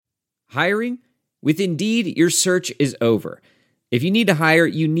Hiring? With Indeed, your search is over. If you need to hire,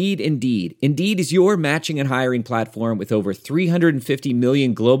 you need Indeed. Indeed is your matching and hiring platform with over 350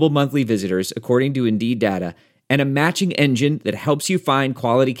 million global monthly visitors, according to Indeed data, and a matching engine that helps you find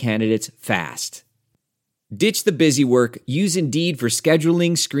quality candidates fast. Ditch the busy work. Use Indeed for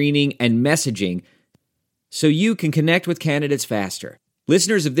scheduling, screening, and messaging so you can connect with candidates faster.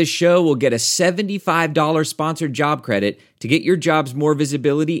 Listeners of this show will get a $75 sponsored job credit to get your jobs more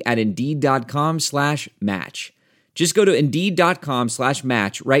visibility at Indeed.com/match. Just go to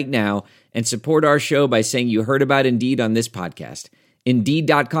Indeed.com/match right now and support our show by saying you heard about Indeed on this podcast.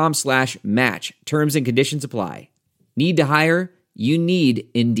 Indeed.com/match. Terms and conditions apply. Need to hire? You need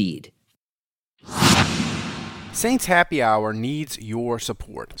Indeed. Saints Happy Hour needs your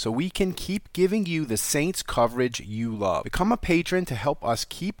support so we can keep giving you the Saints coverage you love. Become a patron to help us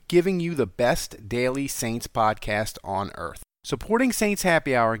keep giving you the best daily Saints podcast on earth. Supporting Saints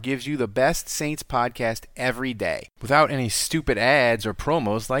Happy Hour gives you the best Saints podcast every day without any stupid ads or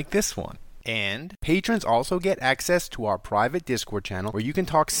promos like this one. And patrons also get access to our private Discord channel where you can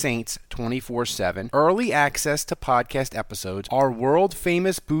talk Saints 24/7, early access to podcast episodes, our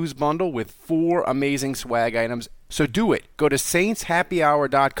world-famous booze bundle with 4 amazing swag items. So do it. Go to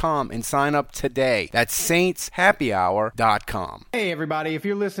saintshappyhour.com and sign up today. That's saintshappyhour.com. Hey, everybody. If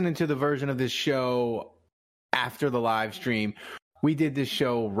you're listening to the version of this show after the live stream, we did this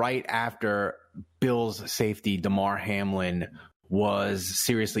show right after Bills safety Damar Hamlin was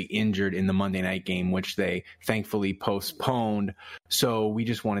seriously injured in the Monday night game, which they thankfully postponed. So we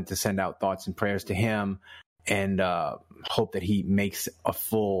just wanted to send out thoughts and prayers to him and hope that he makes a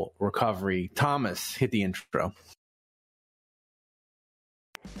full recovery. Thomas, hit the intro.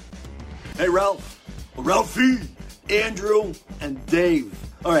 Hey, Ralph, Ralphie, Andrew, and Dave.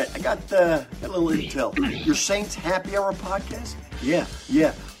 All right, I got a little intel. Your Saints Happy Hour podcast? Yeah.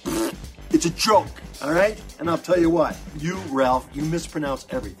 It's a joke, all right? And I'll tell you what, you, Ralph, you mispronounce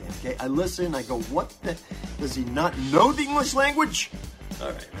everything, okay? I listen, I go, what the, does he not know the English language? All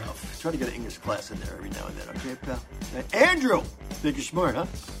right, Ralph, try to get an English class in there every now and then, okay, pal? Hey, Andrew, think you're smart, huh?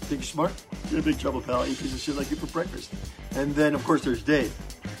 Think you're smart? You're in big trouble, pal. You piece of shit like you for breakfast. And then, of course, there's Dave.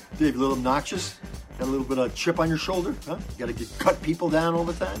 Dave, a little obnoxious? Got a little bit of chip on your shoulder, huh? You gotta cut people down all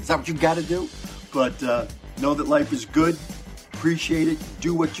the time? Is that what you gotta do? But know that life is good. Appreciate it.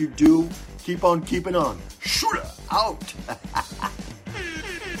 Do what you do. Keep on keeping on. Shooter out.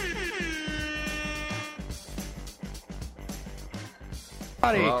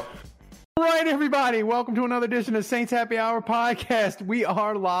 All right, everybody. Welcome to another edition of Saints Happy Hour podcast. We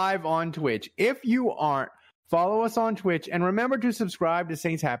are live on Twitch. If you aren't, follow us on Twitch and remember to subscribe to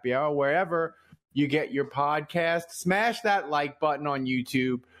Saints Happy Hour wherever you get your podcast. Smash that like button on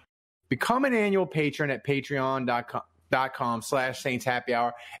YouTube. Become an annual patron at patreon.com/Saints Happy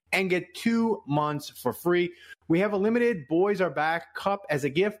Hour and get 2 months for free. We have a limited Boys Are Back Cup as a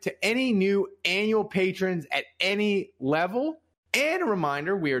gift to any new annual patrons at any level. And a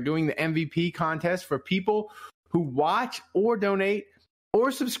reminder, we are doing the MVP contest for people who watch or donate or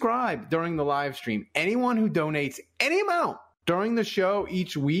subscribe during the live stream. Anyone who donates any amount during the show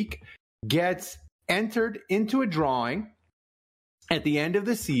each week gets entered into a drawing at the end of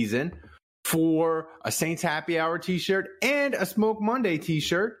the season for a Saints Happy Hour t-shirt and a Smoke Monday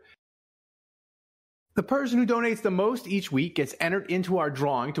t-shirt. The person who donates the most each week gets entered into our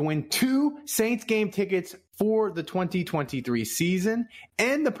drawing to win 2 Saints game tickets for the 2023 season.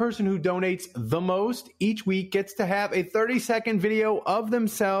 And the person who donates the most each week gets to have a 30-second video of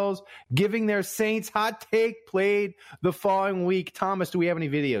themselves giving their Saints hot take played the following week. Thomas, do we have any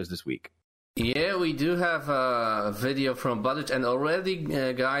videos this week? Yeah, we do have a video from Budget, and already,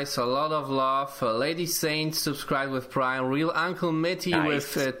 guys, a lot of love. Lady Saint subscribed with Prime, Real Uncle Mitty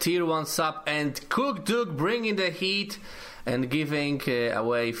with Tier 1 sub, and Cook Duke bringing the heat and giving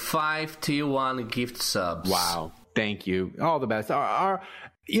away 5 Tier 1 gift subs. Wow, thank you. All the best.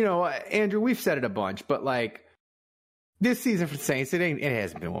 Andrew, we've said it a bunch, but this season for the Saints, it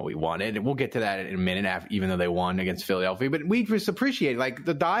hasn't been what we wanted. And we'll get to that in a minute, even though they won against Philadelphia. But we just appreciate it.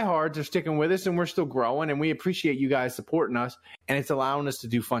 The diehards are sticking with us, and we're still growing. And we appreciate you guys supporting us. And it's allowing us to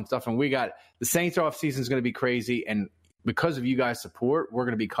do fun stuff. And the Saints off season is going to be crazy. And because of you guys' support, we're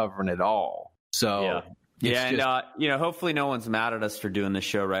going to be covering it all. So hopefully no one's mad at us for doing this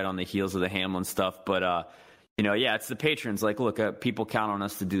show right on the heels of the Hamlin stuff. But it's the patrons. People count on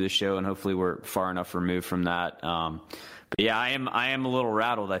us to do the show, and hopefully we're far enough removed from that. But yeah, I am a little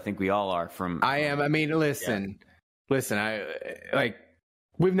rattled. I think we all are. I am. I mean, listen. We've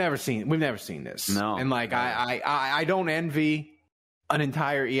never seen this. No. And I don't envy an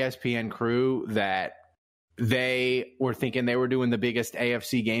entire ESPN crew that they were thinking they were doing the biggest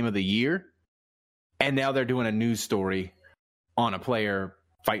AFC game of the year, and now they're doing a news story on a player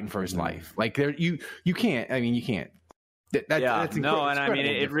fighting for his life. Like you can't. I mean, you can't. That's no, and I mean,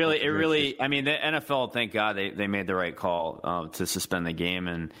 it really. I mean, the NFL. Thank God they made the right call to suspend the game,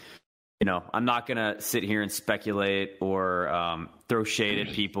 and I'm not gonna sit here and speculate or throw shade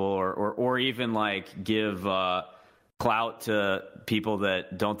at people or even like give clout to people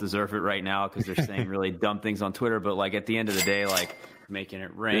that don't deserve it right now because they're saying really dumb things on Twitter. But like at the end of the day, like making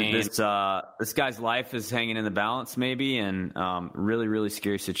it rain. This guy's life is hanging in the balance, maybe, and really, really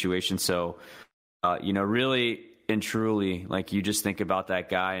scary situation. So, really and truly, like you just think about that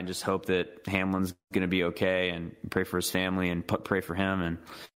guy and just hope that Hamlin's going to be okay, and pray for his family and pray for him, and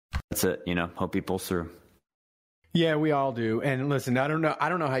that's it. Hope he pulls through. Yeah, we all do. And listen, I don't know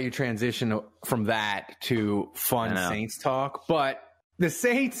how you transition from that to fun Saints talk, but the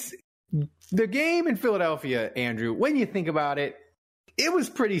Saints, the game in Philadelphia, Andrew, when you think about it, it was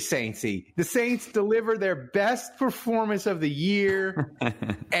pretty Saintsy. The Saints delivered their best performance of the year,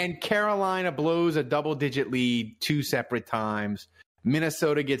 and Carolina blows a double-digit lead 2 separate times.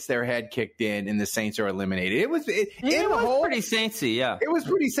 Minnesota gets their head kicked in, and the Saints are eliminated. It was pretty Saintsy, yeah. It was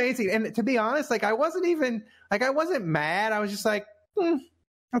pretty Saintsy. And to be honest, like I wasn't mad. I was just like,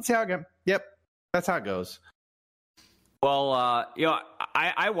 that's how it goes. Yep, that's how it goes. Well,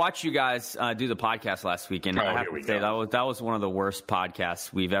 I watched you guys do the podcast last week, and I have to say that was one of the worst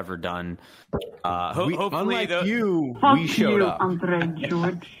podcasts we've ever done. Hopefully, we showed up.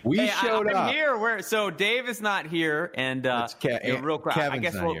 We showed up. I'm here. So Dave is not here, and real quick, I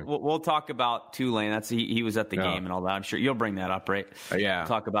guess we'll talk about Tulane. He was at the game and all that. I'm sure you'll bring that up, right? Yeah, we'll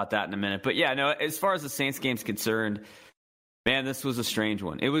talk about that in a minute. But yeah, no. As far as the Saints game's concerned, man, this was a strange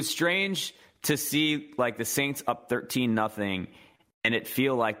one. It was strange to see like the Saints up 13-0 and it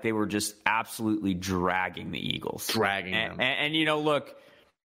feel like they were just absolutely dragging the Eagles. Them. And look,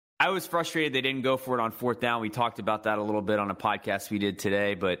 I was frustrated they didn't go for it on 4th down. We talked about that a little bit on a podcast we did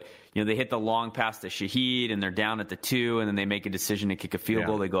today, but they hit the long pass to Shaheed and they're down at the 2, and then they make a decision to kick a field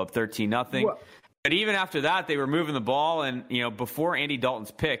goal. They go up 13-0. But even after that, they were moving the ball, and before Andy Dalton's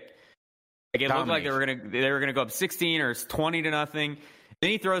pick, like, it looked like they were gonna go up 16 or 20-0. Then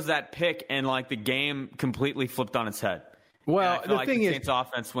he throws that pick, and like the game completely flipped on its head. Well, the thing is, Saints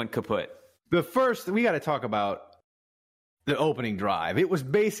offense went kaput. We got to talk about the opening drive. It was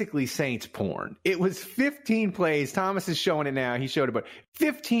basically Saints porn. It was 15 plays. Thomas is showing it now. He showed it, but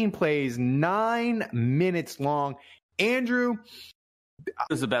 15 plays, 9 minutes long. Andrew, it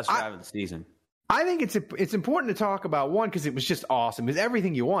was the best drive of the season. I think it's important to talk about one because it was just awesome. It was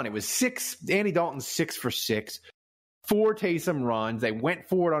everything you want. It was Andy Dalton 6 for 6. 4 Taysom runs. They went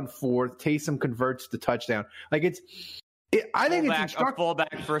for it on 4th. Taysom converts the touchdown. Like I think it's instructive. A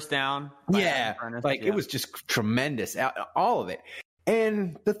fullback first down. Yeah, it was just tremendous. All of it.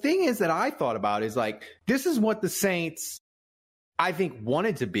 And the thing is that I thought about is like this is what the Saints, I think,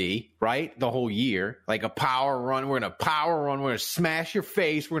 wanted to be, right? The whole year, like a power run. We're going to power run. We're going to smash your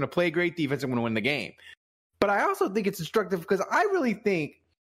face. We're going to play great defense. And we're going to win the game. But I also think it's instructive because I really think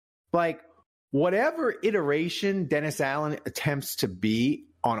like. Whatever iteration Dennis Allen attempts to be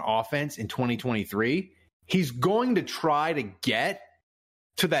on offense in 2023, he's going to try to get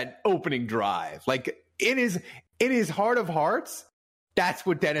to that opening drive. Like in his heart of hearts, that's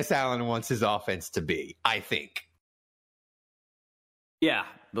what Dennis Allen wants his offense to be, I think. Yeah,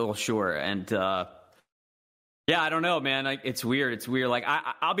 well, sure. And I don't know, man. Like, it's weird. Like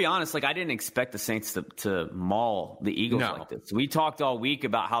I'll be honest. Like I didn't expect the Saints to maul the Eagles like this. We talked all week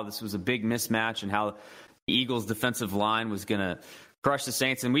about how this was a big mismatch and how the Eagles' defensive line was going to crush the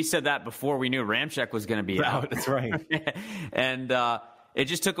Saints. And we said that before we knew Ramczyk was going to be out. That's right. And it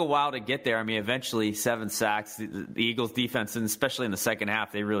just took a while to get there. I mean, eventually 7 sacks. The Eagles' defense, and especially in the second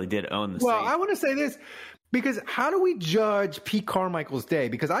half, they really did own the Saints. Well, I want to say this because how do we judge Pete Carmichael's day?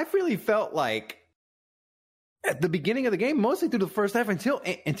 Because I really felt like. At the beginning of the game, mostly through the first half,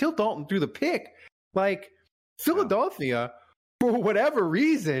 until Dalton threw the pick, like Philadelphia, for whatever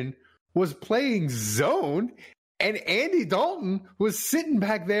reason, was playing zone, and Andy Dalton was sitting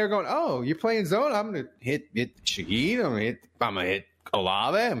back there going, "Oh, you're playing zone? I'm gonna hit Shaheed. I'm gonna hit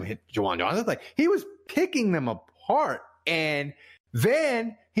Olave. I'm gonna hit Juwan Johnson." Like he was picking them apart, and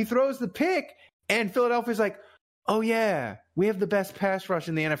then he throws the pick, and Philadelphia's like, "Oh yeah, we have the best pass rush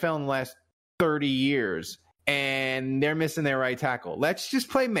in the NFL in the last 30 years." And they're missing their right tackle. Let's just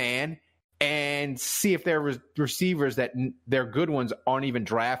play man and see if their receivers that their good ones aren't even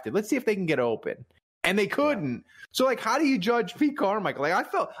drafted. Let's see if they can get open. And they couldn't. Yeah. So, like, how do you judge Pete Carmichael? Like,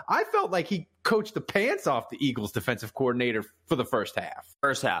 I felt like he coached the pants off the Eagles defensive coordinator for the first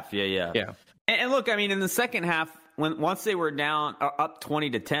half. Yeah. And look, I mean, in the second half, once they were down up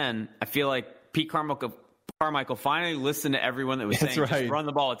 20-10, I feel like Pete Carmichael finally listened to everyone that was saying, just run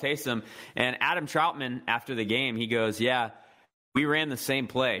the ball at Taysom. And Adam Troutman, after the game, he goes, yeah, we ran the same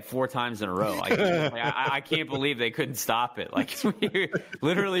play 4 times in a row. I can't believe they couldn't stop it. Like, we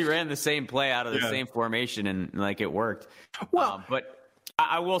literally ran the same play out of the same formation, and like it worked. Well, but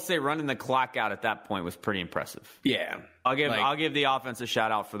I will say running the clock out at that point was pretty impressive. Yeah. I'll give the offense a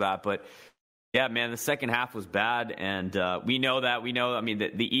shout out for that. But yeah, man, the second half was bad. And we know that. I mean,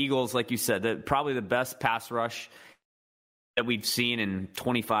 the Eagles, like you said, probably the best pass rush that we've seen in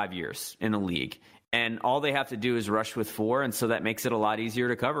 25 years in the league. And all they have to do is rush with 4. And so that makes it a lot easier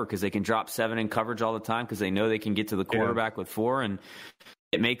to cover because they can drop 7 in coverage all the time because they know they can get to the quarterback with 4. And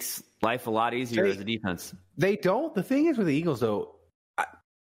it makes life a lot easier as a defense. They don't. The thing is with the Eagles, though,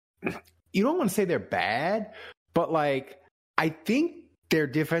 you don't want to say they're bad, but like, I think their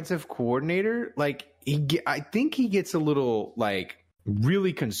defensive coordinator, like, I think he gets a little like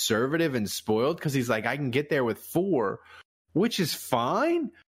really conservative and spoiled because he's like, I can get there with 4, which is fine.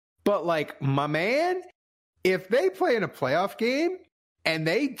 But like, my man, if they play in a playoff game and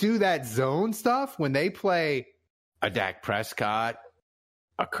they do that zone stuff when they play a Dak Prescott,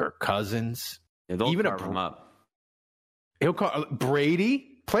 a Kirk Cousins, even carve him up. He'll call Brady.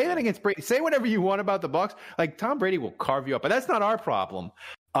 Play that against Brady. Say whatever you want about the Bucs. Like, Tom Brady will carve you up, but that's not our problem.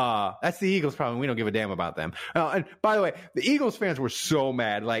 That's the Eagles' problem. We don't give a damn about them. And by the way, the Eagles fans were so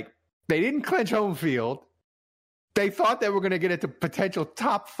mad. Like, they didn't clinch home field. They thought they were going to get at the potential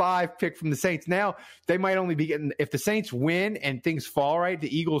top 5 pick from the Saints. Now they might only be getting, if the Saints win and things fall right,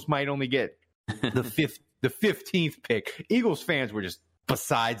 the Eagles might only get the 15th pick. Eagles fans were just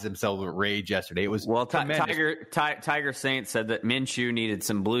besides themselves with rage yesterday. It was Tiger Saint said that Minshew needed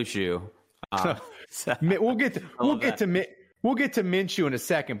some blue shoe. We'll get to Minshew in a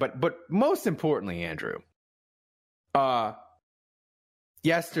second, but most importantly, Andrew,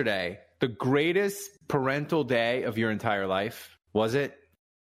 yesterday, the greatest parental day of your entire life, was it?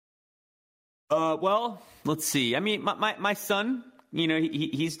 Well, let's see. I mean, my son, you know,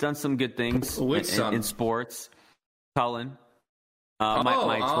 he's done some good things in sports. Cullen.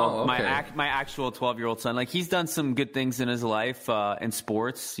 My actual 12-year-old son, like, he's done some good things in his life in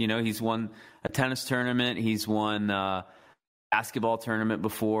sports. You know, he's won a tennis tournament. He's won a basketball tournament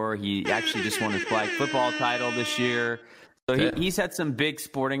before. He actually just won his flag football title this year. So he's had some big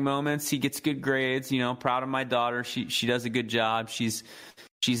sporting moments. He gets good grades. You know, proud of my daughter. She does a good job. She's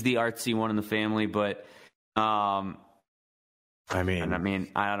the artsy one in the family. But I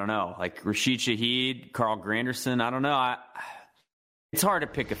don't know. Like Rashid Shaheed, Carl Granderson. I don't know. It's hard to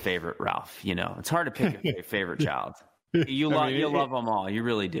pick a favorite, Ralph. You know, it's hard to pick a favorite child. You love them all. You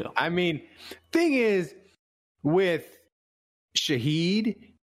really do. I mean, thing is with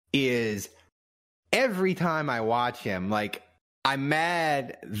Shaheed is every time I watch him, like, I'm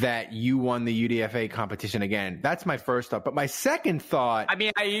mad that you won the UDFA competition again. That's my first thought. But my second thought, I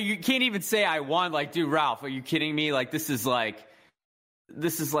mean, you can't even say I won. Like, dude, Ralph, are you kidding me? Like, this is like the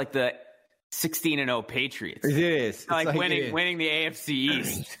 16-0 Patriots. It is. Like winning the AFC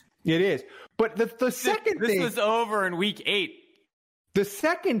East. It is. But the second thing, this was over in week 8. The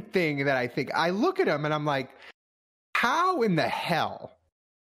second thing that I think, I look at him and I'm like, how in the hell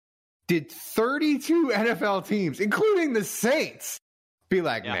did 32 NFL teams, including the Saints, be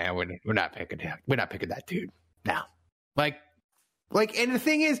like, man, we're not picking him. We're not picking that dude now. Like, and the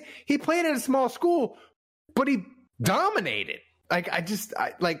thing is, he played at a small school, but he dominated.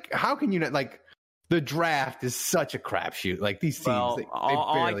 Like, how can you not, like, the draft is such a crapshoot. Like, these teams,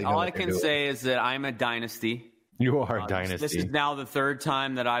 all I can say is that I'm a dynasty. You are a dynasty. This is now the 3rd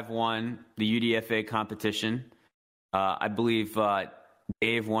time that I've won the UDFA competition. I believe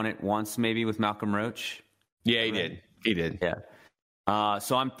Dave won it once, maybe with Malcolm Roach. Yeah, he did. Yeah.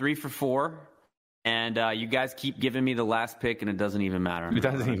 So I'm 3 for 4. And you guys keep giving me the last pick, and it doesn't even matter. It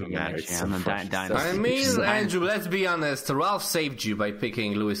doesn't even matter. I'm a dynasty. I mean, Andrew, let's be honest. Ralph saved you by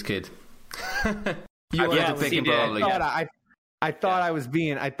picking Lewis Kidd. You wanted to pick him probably. I thought I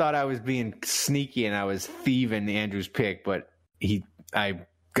was being sneaky, and I was thieving Andrew's pick, but I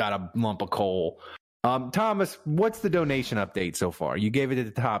got a lump of coal. Thomas, what's the donation update so far? You gave it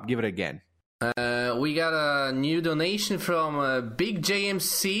at the top. Give it again. We got a new donation from Big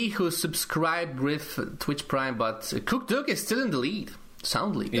JMC, who subscribed with Twitch Prime, but Cook Duke is still in the lead.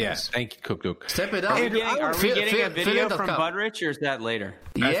 Soundly, guys. Yeah, thank you, Cook Duke. Step it up. Are we getting a video from Budrich, or is that later?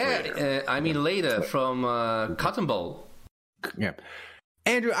 Later from Cotton Bowl. Yeah.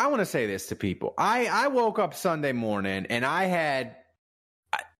 Andrew, I want to say this to people. I woke up Sunday morning, and I had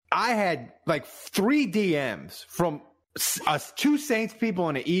like 3 DMs from two Saints people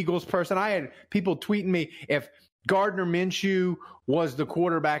and an Eagles person. I had people tweeting me if Gardner Minshew was the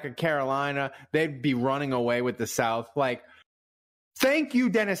quarterback of Carolina, they'd be running away with the South. Like, thank you,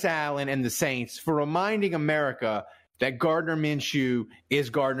 Dennis Allen and the Saints, for reminding America that Gardner Minshew is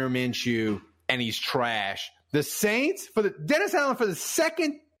Gardner Minshew and he's trash. The Saints, Dennis Allen for the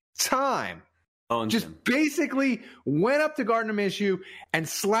second time, just basically went up to Gardner Minshew and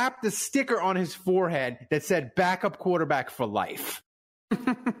slapped the sticker on his forehead that said backup quarterback for life.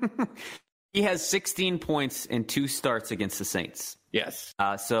 He has 16 points in 2 starts against the Saints. Yes.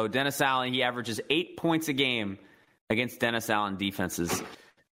 So Dennis Allen, he averages 8 points a game against Dennis Allen defenses.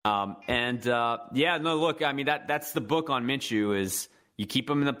 Look, I mean, that's the book on Minshew is you keep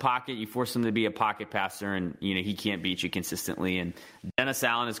him in the pocket, you force him to be a pocket passer, and, you know, he can't beat you consistently. And Dennis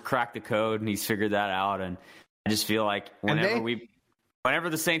Allen has cracked the code, and he's figured that out. And I just feel like whenever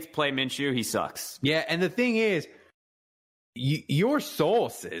the Saints play Minshew, he sucks. Yeah, and the thing is, your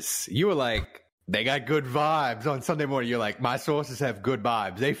sources, you were like, they got good vibes on Sunday morning. You're like, my sources have good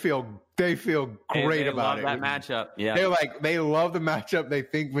vibes. They feel great about it. They love that matchup. Yeah, they're like, they love the matchup. They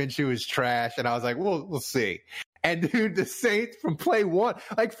think Minshew is trash, and I was like, well, we'll see. And dude, the Saints from play one,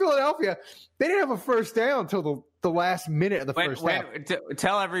 like Philadelphia, they didn't have a first down until the last minute of the first half.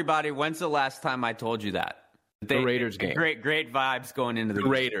 Tell everybody, when's the last time I told you that? The Raiders game. Great vibes going into the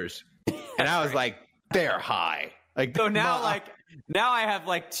Raiders. And I was like, they're high. Like, so now I have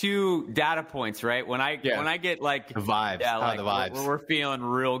like 2 data points, right? When I get like the vibes, the vibes. We're feeling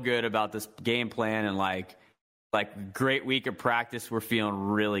real good about this game plan and like great week of practice. We're feeling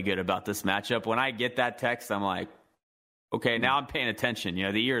really good about this matchup. When I get that text, I'm like, okay, now I'm paying attention. You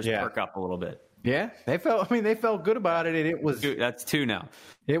know, the ears perk up a little bit. Yeah, they felt good about it, and it was that's 2 now.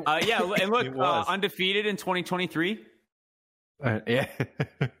 And look, undefeated in 2023. Yeah,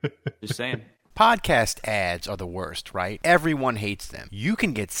 just saying. Podcast ads are the worst, right? Everyone hates them. You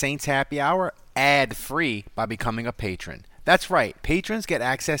can get Saints Happy Hour ad-free by becoming a patron. That's right. Patrons get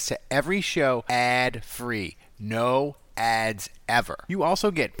access to every show ad-free. No ads ever. You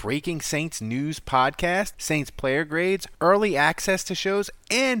also get Breaking Saints News podcast, Saints player grades, early access to shows,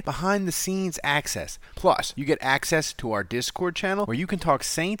 and behind-the-scenes access. Plus, you get access to our Discord channel where you can talk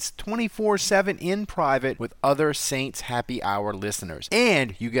Saints 24/7 in private with other Saints Happy Hour listeners.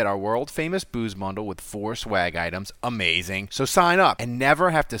 And you get our world-famous booze bundle with 4 swag items. Amazing. So sign up and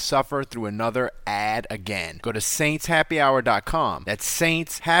never have to suffer through another ad again. Go to saintshappyhour.com. That's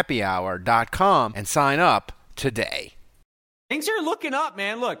saintshappyhour.com and sign up today. Things are looking up,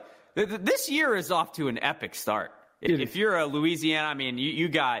 man. Look, this year is off to an epic start. If you're a Louisiana, I mean, you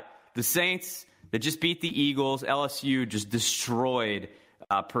got the Saints that just beat the Eagles. LSU just destroyed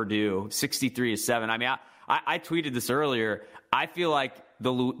Purdue 63-7. I mean, I tweeted this earlier. I feel like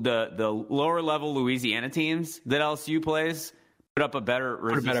the lower level Louisiana teams that LSU plays put up a better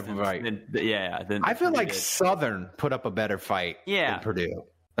fight. Than I feel like Southern put up a better fight than Purdue.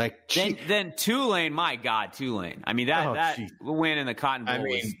 Then Tulane, my God, Tulane. I mean, that win in the Cotton Bowl. I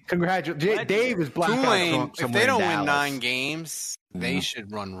mean, congratulations. Dave is blackout drunk. If they don't win 9 games, they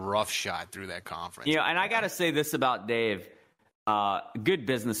should run roughshod through that conference. Yeah, and I got to say this about Dave. Good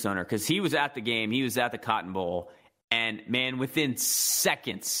business owner, because he was at the game. He was at the Cotton Bowl. And, man, within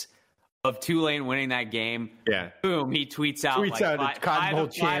seconds of Tulane winning that game, boom, he tweets out the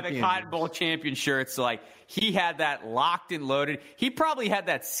Cotton Bowl champion shirts. Like, he had that locked and loaded. He probably had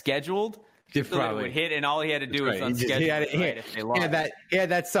that scheduled. So that it would hit, and all he had to do was unschedule if they lost. He had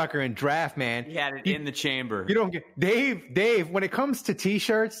that sucker in draft, man. He had it in the chamber. You don't get Dave. When it comes to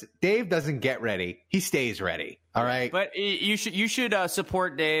T-shirts, Dave doesn't get ready. He stays ready. All right. But you should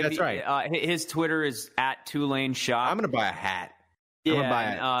support Dave. That's right. His Twitter is @Tulane Shop. I'm gonna buy a hat.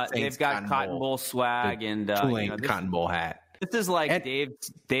 Yeah, they've got Cotton Bowl swag and Tulane Cotton Bowl hat. This is like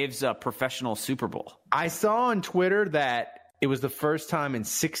Dave's professional Super Bowl. I saw on Twitter that it was the first time in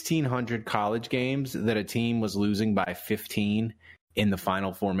 1,600 college games that a team was losing by 15 in the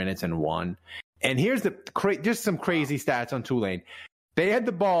final 4 minutes and won. And here's just some crazy stats on Tulane. They had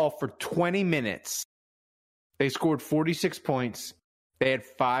the ball for 20 minutes. They scored 46 points. They had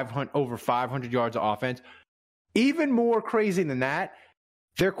over 500 yards of offense. Even more crazy than that,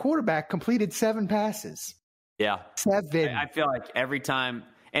 their quarterback completed 7 passes. Yeah. 7. I feel like every time,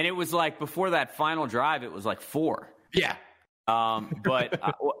 and it was like before that final drive, it was like 4. Yeah. But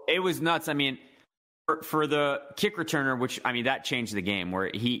it was nuts. I mean, for the kick returner, which, I mean, that changed the game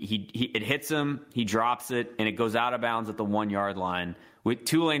where it hits him, he drops it, and it goes out of bounds at the 1 yard line. With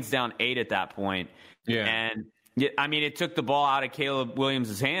Tulane's down 8 at that point. Yeah. And I mean, it took the ball out of Caleb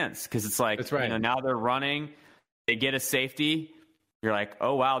Williams' hands because it's like, that's right. Now they're running, they get a safety. You're like,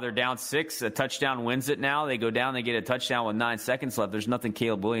 oh, wow, they're down 6. A touchdown wins it now. They go down, they get a touchdown with 9 seconds left. There's nothing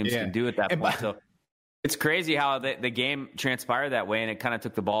Caleb Williams can do at that point. So it's crazy how the game transpired that way, and it kind of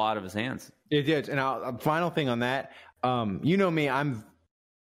took the ball out of his hands. It did. And final thing on that, you know me, I'm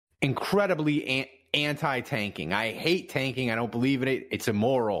incredibly anti-tanking. I hate tanking. I don't believe in it. It's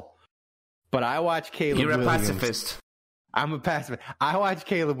immoral. But I watch Caleb Williams. You're a pacifist. I'm a pacifist. I watch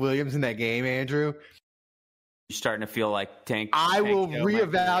Caleb Williams in that game, Andrew. You're starting to feel like tank. I will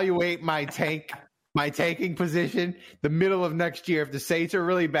reevaluate my tanking position the middle of next year. If the Saints are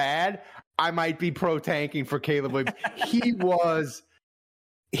really bad, I might be pro tanking for Caleb Williams.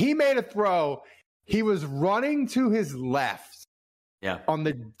 He made a throw. He was running to his left on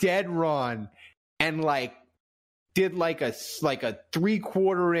the dead run and did like a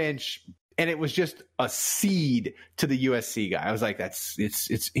 3/4 inch, and it was just a seed to the USC guy. I was like,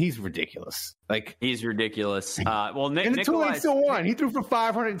 he's ridiculous. He's ridiculous. Well, and Tulane still won. He threw for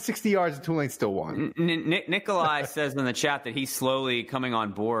 560 yards, and Tulane still won. Nikolai says in the chat that he's slowly coming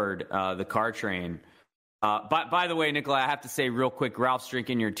on board the car train. By the way, Nikolai, I have to say real quick, Ralph's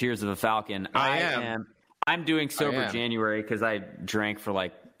drinking your tears of a Falcon. I'm doing sober January because I drank for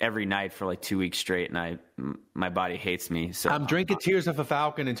every night for 2 weeks straight, and my body hates me. So I'm drinking tears of a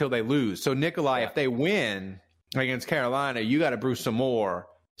Falcon until they lose. So Nikolai, if they win against Carolina, you got to brew some more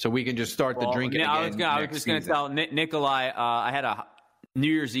so we can just start the drinking again. I was just going to tell Nikolai, I had a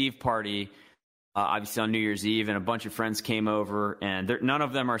New Year's Eve party, obviously on New Year's Eve, and a bunch of friends came over, and none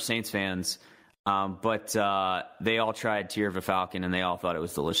of them are Saints fans. But they all tried Tear of a Falcon, and they all thought it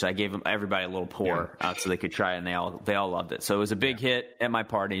was delicious. I gave everybody a little pour so they could try it, and they all loved it. So it was a big hit at my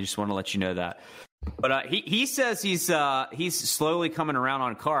party. Just want to let you know that. But he says he's slowly coming around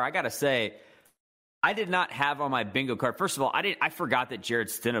on car. I got to say, I did not have on my bingo card. First of all, I forgot that Jared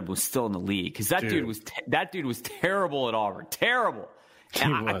Stidham was still in the league because that dude was terrible at Auburn, terrible.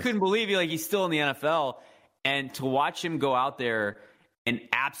 And I couldn't believe he's still in the NFL, and to watch him go out there and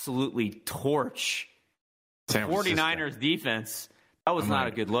absolutely torch the 49ers defense. That was not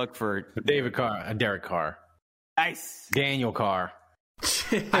a good look for Derek Carr. Nice. Daniel Carr.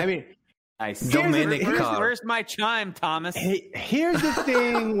 I mean, nice. Where's my chime, Thomas? Here's the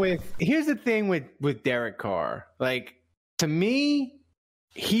thing with Derek Carr. To me,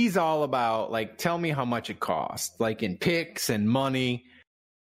 he's all about tell me how much it costs, in picks and money.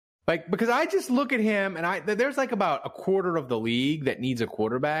 Because I just look at him and there's about a quarter of the league that needs a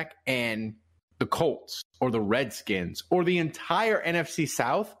quarterback, and the Colts or the Redskins or the entire NFC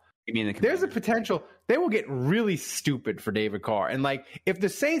South, there's a potential they will get really stupid for David Carr. And if the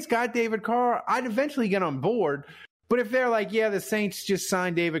Saints got David Carr, I'd eventually get on board. But if they're the Saints just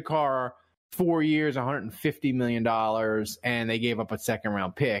signed David Carr 4 years, $150 million, and they gave up a second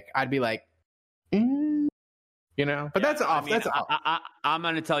round pick, I'd be like, but that's off. I'm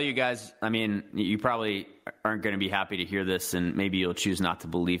going to tell you guys, you probably aren't going to be happy to hear this, and maybe you'll choose not to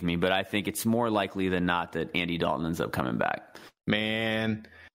believe me, but I think it's more likely than not that Andy Dalton ends up coming back. Man.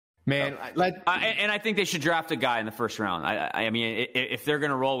 And I think they should draft a guy in the first round. If they're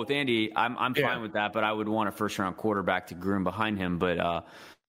going to roll with Andy, I'm fine with that, but I would want a first-round quarterback to groom behind him. But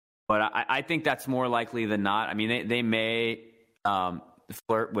I think that's more likely than not. They may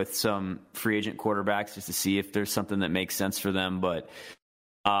flirt with some free agent quarterbacks just to see if there's something that makes sense for them. But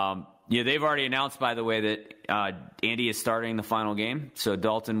they've already announced, by the way, that Andy is starting the final game, so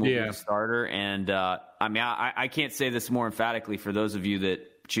Dalton will be the starter. And I can't say this more emphatically for those of you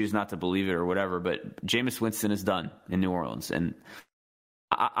that choose not to believe it or whatever, but Jameis Winston is done in New Orleans, and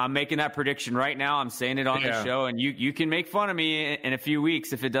I'm making that prediction right now. I'm saying it on the show, and you can make fun of me in a few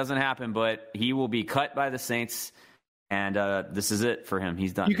weeks if it doesn't happen, but he will be cut by the Saints. And this is it for him.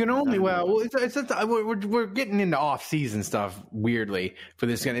 He's done. You can only we're getting into off-season stuff weirdly for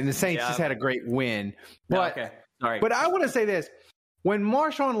this guy. And the Saints just had a great win. But sorry. But I want to say this: when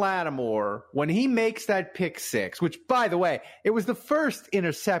Marshawn Lattimore, when he makes that pick six, which by the way, it was the first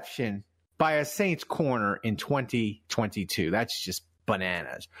interception by a Saints corner in 2022. That's just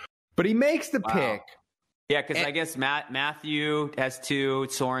bananas. But he makes the pick. Yeah, because I guess Matthew has 2,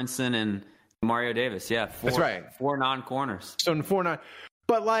 Sorensen and Mario Davis, that's right. 4 non-corners. So 4 non.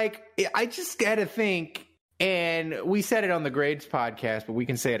 But I just had to think, and we said it on the Grades podcast, but we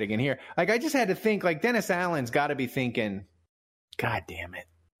can say it again here. I just had to think, Dennis Allen's got to be thinking, God damn it!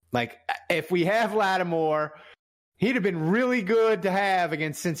 If we have Lattimore, he'd have been really good to have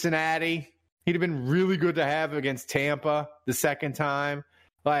against Cincinnati. He'd have been really good to have against Tampa the second time.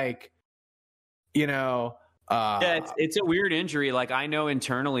 It's a weird injury. I know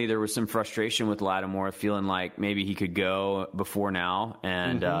internally there was some frustration with Lattimore, feeling like maybe he could go before now,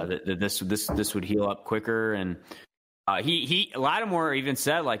 and that this would heal up quicker. And Lattimore even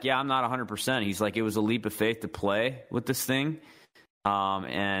said, like, yeah, I'm not 100%. He's like, it was a leap of faith to play with this thing.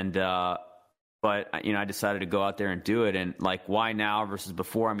 But, I decided to go out there and do it. And, like, why now versus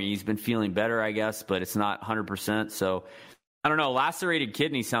before? I mean, he's been feeling better, I guess, but it's not 100%. So, I don't know. Lacerated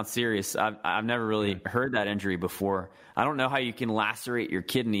kidney sounds serious. I've never really heard that injury before. I don't know how you can lacerate your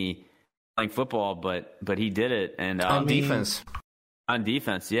kidney playing football, but he did it. And on defense. On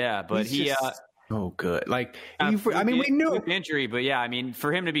defense, yeah. But he... Oh, good. Like, we knew injury, but yeah, I mean,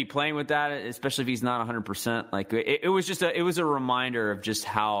 for him to be playing with that, especially if he's not 100%, like it was a reminder of just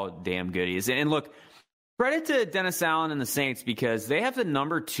how damn good he is. And look, credit to Dennis Allen and the Saints because they have the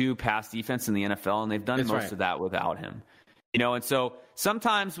number 2 pass defense in the NFL, and they've done most of that without him. And so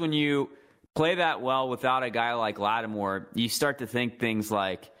sometimes when you play that well without a guy like Lattimore, you start to think things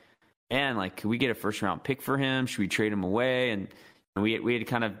like, man, like, could we get a first round pick for him? Should we trade him away? And we had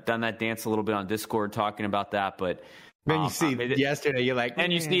kind of done that dance a little bit on Discord talking about that, but then you see yesterday, you're like,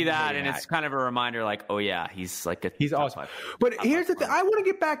 and you see that, and it's kind of a reminder, like, oh yeah, he's awesome. But here's the thing: I want to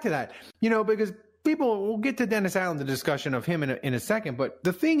get back to that, because we'll get to Dennis Allen, the discussion of him in a second. But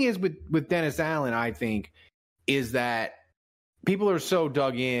the thing is with Dennis Allen, I think, is that people are so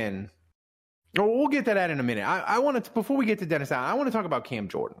dug in. We'll get to that in a minute. I want to, before we get to Dennis Allen, I want to talk about Cam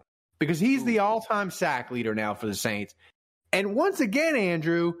Jordan because he's the all-time sack leader now for the Saints. And once again,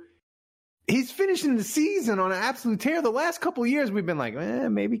 Andrew, he's finishing the season on an absolute tear. The last couple of years, we've been like,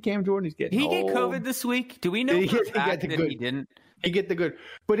 maybe Cam Jordan's getting old. He get COVID this week? Do we know for a fact that he didn't? He get the good.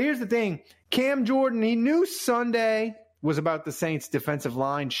 But here's the thing. Cam Jordan, he knew Sunday was about the Saints' defensive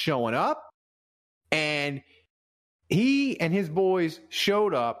line showing up. And he and his boys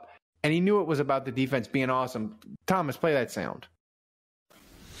showed up, and he knew it was about the defense being awesome. Thomas, play that sound.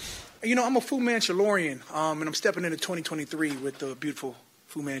 I'm a Fu Manchurian, and I'm stepping into 2023 with the beautiful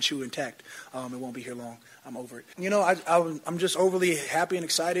Fu Manchu intact. It won't be here long. I'm over it. I'm just overly happy and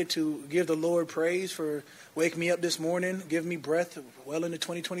excited to give the Lord praise for waking me up this morning, giving me breath well into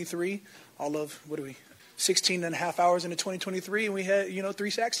 2023. All of, 16 and a half hours into 2023, and we had, 3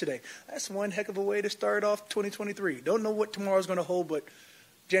 sacks today. That's one heck of a way to start off 2023. Don't know what tomorrow's going to hold, but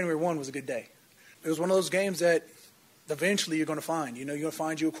January 1 was a good day. It was one of those games that eventually you're going to find. You're going to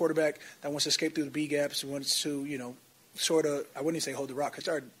find you a quarterback that wants to escape through the B gaps, wants to, sort of, I wouldn't say hold the rock, because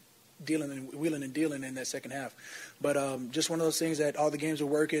I started wheeling and dealing in that second half. But just one of those things that all the games were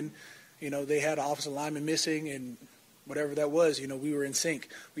working. They had an offensive lineman missing, and whatever that was, we were in sync.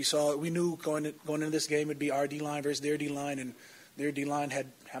 We knew going into this game it'd be our D-line versus their D-line, and their D-line had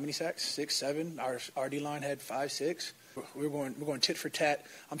how many sacks? 6, 7. Our D-line had 5, 6. We're going tit for tat.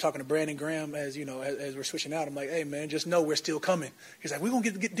 I'm talking to Brandon Graham as we're switching out. I'm like, hey man, just know we're still coming. He's like, we're gonna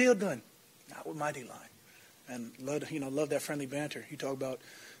get the deal done. Not with my D line. And love that friendly banter. You talk about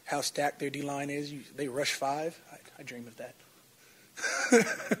how stacked their D line is. They rush 5. I dream of that.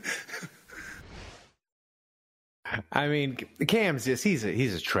 I mean, Cam's he's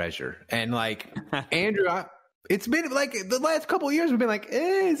a treasure, and like Andrew. It's been like the last couple of years we've been like,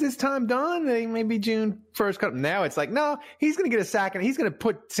 is this time done? Maybe June 1st. Now it's like, no, he's going to get a sack and he's going to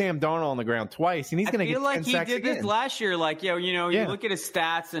put Sam Darnold on the ground twice and he's going to get 10 sacks again. I feel like he did this last year. Like, you look at his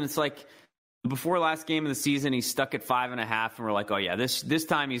stats and it's like before last game of the season, he's stuck at 5.5 and we're like, oh yeah, this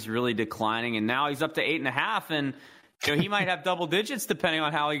time he's really declining. And now he's up to 8.5 and he might have double digits depending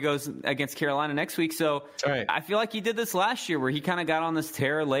on how he goes against Carolina next week. So right. I feel like he did this last year where he kind of got on this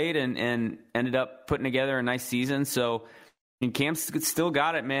tear late and ended up putting together a nice season. So Cam's still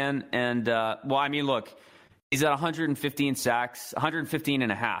got it, man. And, look, he's at 115 sacks, 115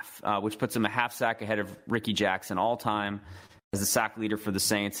 and a half, which puts him a half sack ahead of Ricky Jackson all time as the sack leader for the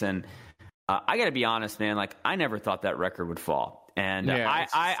Saints. And I got to be honest, man, like I never thought that record would fall. And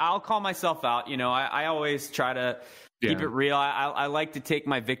I'll call myself out. I always try to keep it real. I like to take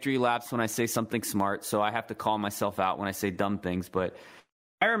my victory laps when I say something smart, so I have to call myself out when I say dumb things. But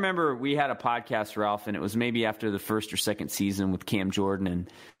I remember we had a podcast, Ralph, and it was maybe after the first or second season with Cam Jordan. And,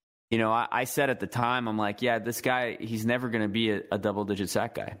 I said at the time, I'm like, yeah, this guy, he's never going to be a double-digit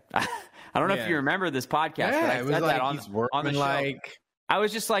sack guy. I don't know if you remember this podcast, but I said that on the show. I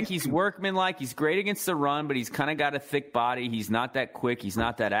was just like, he's workmanlike. He's great against the run, but he's kind of got a thick body. He's not that quick. He's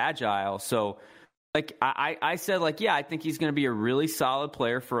not that agile. So, like, I said, like, yeah, I think he's going to be a really solid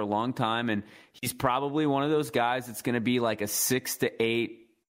player for a long time. And he's probably one of those guys that's going to be like a 6 to 8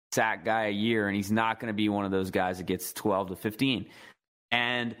 sack guy a year. And he's not going to be one of those guys that gets 12 to 15.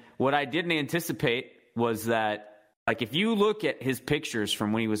 And what I didn't anticipate was that, like, if you look at his pictures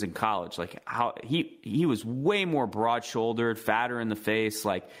from when he was in college, like how he was way more broad-shouldered, fatter in the face.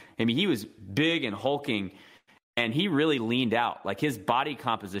 Like, I mean, he was big and hulking, and he really leaned out. Like, his body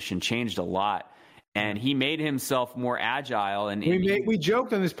composition changed a lot. and he made himself more agile. And we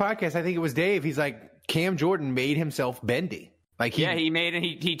joked on this podcast. I think it was Dave. He's like, Cam Jordan made himself bendy. Like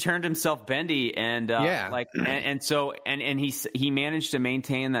he turned himself bendy, and he managed to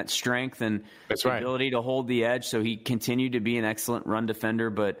maintain that strength and ability to hold the edge. So he continued to be an excellent run defender,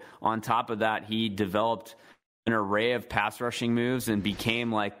 but on top of that, he developed an array of pass rushing moves and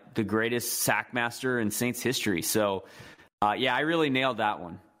became like the greatest sack master in Saints history. So, I really nailed that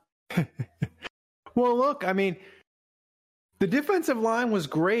one. Well, look, I mean, the defensive line was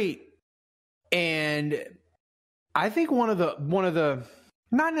great, and I think one of the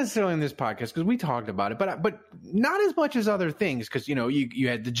not necessarily in this podcast because we talked about it, but not as much as other things because you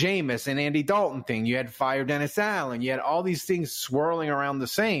had the Jameis and Andy Dalton thing, you had fire Dennis Allen, you had all these things swirling around the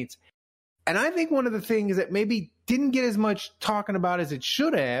Saints, and I think one of the things that maybe didn't get as much talking about as it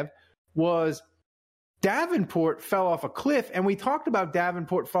should have was Davenport fell off a cliff, and we talked about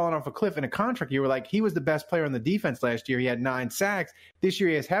Davenport falling off a cliff in a contract. You were like, he was the best player on the defense last year. He had 9 sacks. This year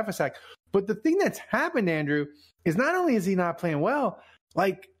he has half a sack. But the thing that's happened, Andrew, is not only is he not playing well,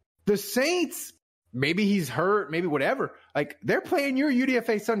 like the Saints, maybe he's hurt, maybe whatever. Like they're playing your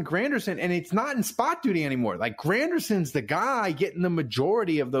UDFA son Granderson, and it's not in spot duty anymore. Like Granderson's the guy getting the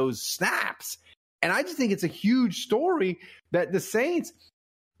majority of those snaps. And I just think it's a huge story that the Saints,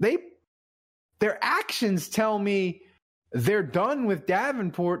 their actions tell me they're done with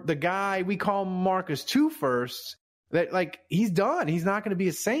Davenport, the guy we call Marcus Two First, that like he's done. He's not going to be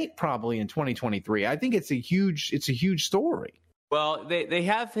a Saint probably in 2023. I think it's a huge story. Well, they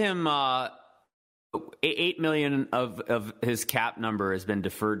have him $8 million of his cap number has been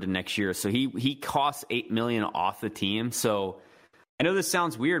deferred to next year. So he costs $8 million off the team. So I know this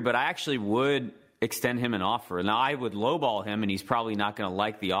sounds weird, but I actually would extend him an offer. Now I would lowball him, and he's probably not going to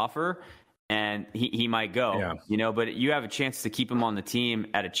like the offer. And he might go, but you have a chance to keep him on the team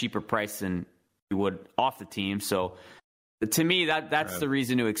at a cheaper price than you would off the team. So to me, that's the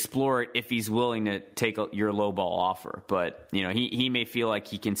reason to explore it if he's willing to take your lowball offer. But, he may feel like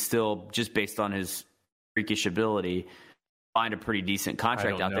he can still, just based on his freakish ability, find a pretty decent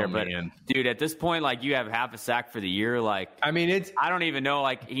contract out there. But dude, at this point, like you have half a sack for the year. Like, I mean, I don't even know.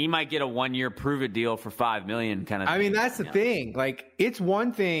 Like he might get a 1-year prove it deal for $5 million kind of thing. I mean, that's the thing. Like it's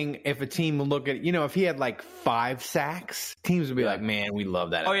one thing if a team would look at, if he had like 5 sacks, teams would be like, man, we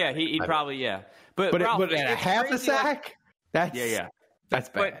love that. Oh yeah. He'd probably, But Ralph, but at a half a sack, that's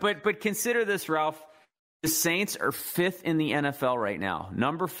bad. But consider this, Ralph. The Saints are 5th in the NFL right now,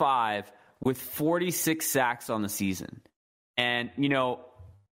 number 5 with 46 sacks on the season. And,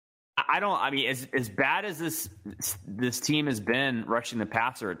 as bad as this team has been rushing the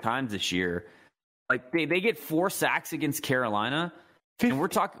passer at times this year, like they get 4 sacks against Carolina, and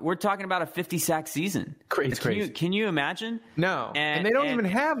we're talking about a 50 sack season. It's crazy. Can you imagine? No. And they don't even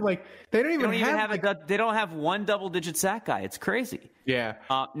have they don't have one double-digit sack guy. It's crazy. Yeah.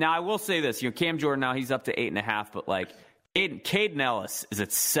 Now I will say this, Cam Jordan now he's up to 8.5, but like Caden Ellis is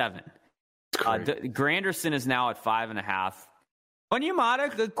at 7. Granderson is now at 5.5.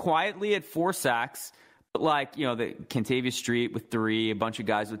 Onyemata quietly at 4 sacks, but the Kentavious Street with 3, a bunch of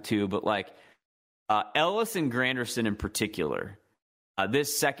guys with 2, but Ellis and Granderson in particular,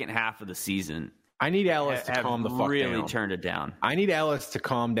 this second half of the season, I need Ellis to calm the fuck down. Really turned it down. I need Ellis to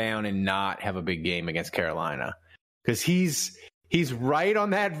calm down and not have a big game against Carolina because he's right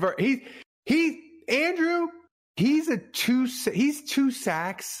on that. Andrew, he's 2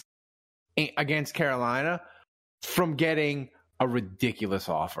 sacks against Carolina from getting a ridiculous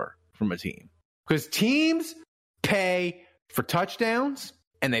offer from a team because teams pay for touchdowns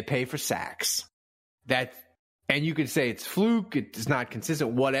and they pay for sacks. And you could say it's fluke, it's not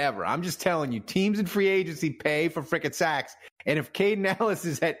consistent, whatever. I'm just telling you, teams in free agency pay for frickin' sacks. And if Caden Ellis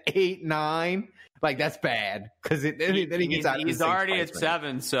is at 8, 9, that's bad because then he gets out. He's already at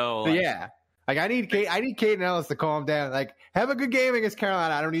 7, so yeah. I need Caden Ellis to calm down. Have a good game against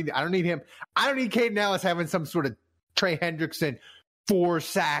Carolina. I don't need him. I don't need Caden Ellis having some sort of Trey Hendrickson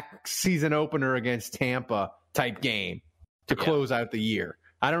 4-sack season opener against Tampa type game to close out the year.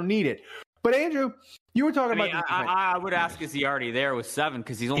 I don't need it. But Andrew, you were talking about. I would ask, is he already there with 7?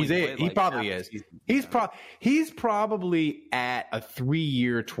 Because he's only. He probably is. He's probably at a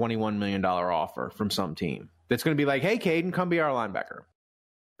 3-year, $21 million offer from some team that's going to be like, hey, Caden, come be our linebacker.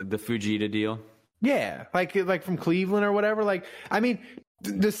 The Fujita deal? Yeah, like from Cleveland or whatever.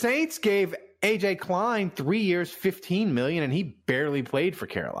 The Saints gave AJ Klein 3 years, $15 million, and he barely played for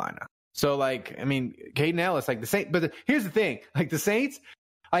Carolina. So, Caden Ellis, the Saints. But here's the thing: the Saints,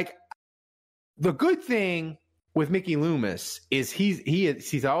 the good thing with Mickey Loomis is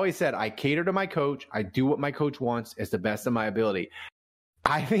he's always said, I cater to my coach. I do what my coach wants as the best of my ability.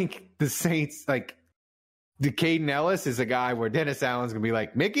 I think the Saints, the Caden Ellis is a guy where Dennis Allen's going to be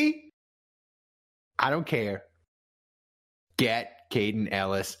like, Mickey, I don't care. Get Caden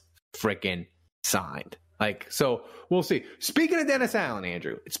Ellis freaking signed. So we'll see. Speaking of Dennis Allen,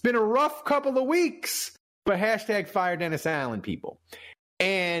 Andrew, it's been a rough couple of weeks, but hashtag fire Dennis Allen, people.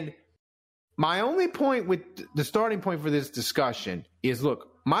 And my only point with the starting point for this discussion is, look,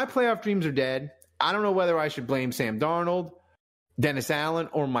 my playoff dreams are dead. I don't know whether I should blame Sam Darnold, Dennis Allen,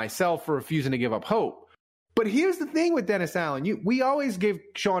 or myself for refusing to give up hope. But here's the thing with Dennis Allen. We always give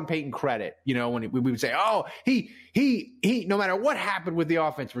Sean Payton credit, when we would say, oh, he, no matter what happened with the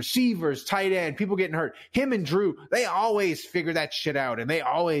offense, receivers, tight end, people getting hurt, him and Drew, they always figured that shit out, and they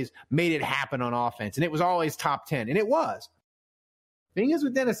always made it happen on offense, and it was always top 10, and it was. Thing is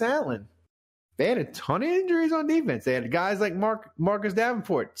with Dennis Allen, they had a ton of injuries on defense. They had guys like Marcus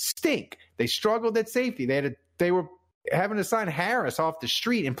Davenport stink. They struggled at safety. They were having to sign Harris off the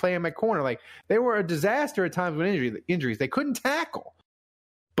street and play him at corner. They were a disaster at times with injuries. They couldn't tackle.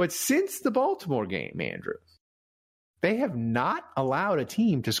 But since the Baltimore game, Andrew, they have not allowed a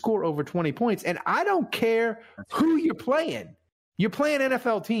team to score over 20 points. And I don't care who you're playing. You're playing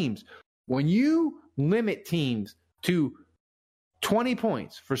NFL teams. When you limit teams to 20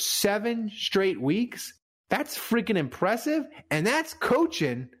 points for 7 straight weeks, that's freaking impressive. And that's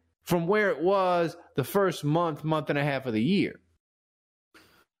coaching from where it was the first month and a half of the year.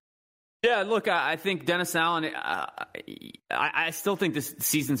 Yeah, look, I think Dennis Allen, I still think this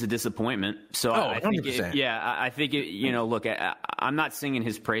season's a disappointment. So I think 100%. I think look, I'm not singing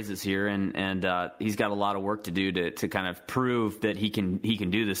his praises here, and he's got a lot of work to do to kind of prove that he can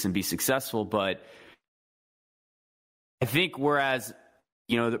do this and be successful. But I think whereas,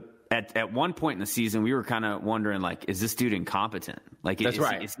 at one point in the season, we were kind of wondering, is this dude incompetent? That's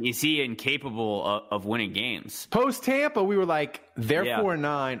right. Is he incapable of winning games? Post Tampa, we were like, they're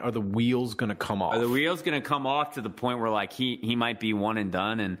 4-9. Are the wheels going to come off? Are the wheels going to come off to the point where he might be one and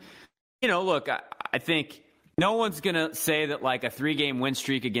done? And look, I think no one's going to say that a 3-game win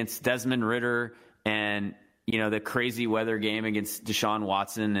streak against Desmond Ridder and the crazy weather game against Deshaun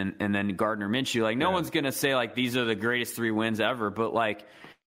Watson and then Gardner Minshew. No one's going to say these are the greatest 3 wins ever. But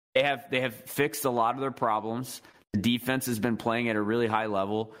They have fixed a lot of their problems. The defense has been playing at a really high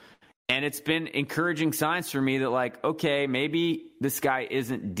level. And it's been encouraging signs for me that, okay, maybe this guy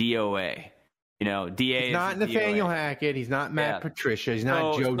isn't DOA. DA He's not Nathaniel Hackett. He's not Matt Patricia. He's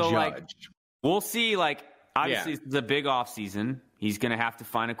not Joe Judge. We'll see. Obviously, it's a big offseason. He's going to have to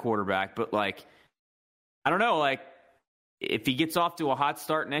find a quarterback. But, I don't know. If he gets off to a hot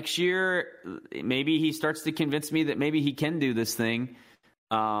start next year, maybe he starts to convince me that maybe he can do this thing.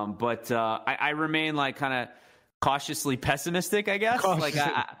 But I remain kind of cautiously pessimistic, I guess.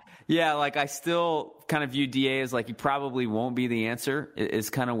 I still kind of view DA as he probably won't be the answer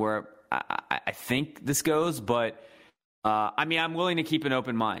is kind of where I think this goes. But I'm willing to keep an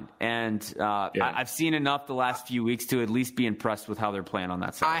open mind, and I've seen enough the last few weeks to at least be impressed with how they're playing on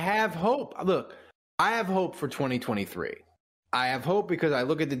that side. I have hope. Look, I have hope for 2023. I have hope because I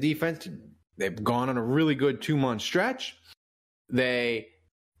look at the defense. They've gone on a really good 2-month stretch.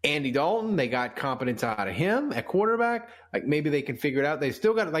 Andy Dalton, they got competence out of him at quarterback. Maybe they can figure it out. They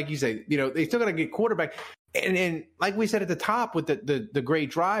still got, like you say, they still got to get quarterback. And like we said at the top with the great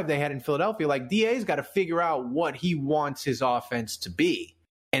drive they had in Philadelphia, DA's got to figure out what he wants his offense to be.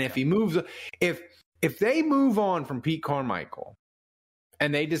 And if he moves, if they move on from Pete Carmichael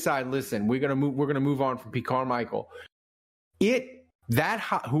and they decide, listen, we're gonna move on from Pete Carmichael,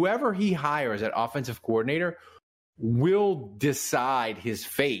 whoever he hires at offensive coordinator will decide his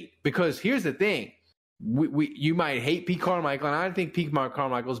fate. Because here's the thing. You might hate Pete Carmichael, and I think Pete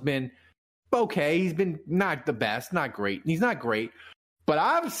Carmichael's been okay. He's been not the best, not great. He's not great. But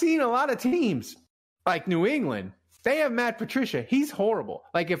I've seen a lot of teams like New England. They have Matt Patricia. He's horrible.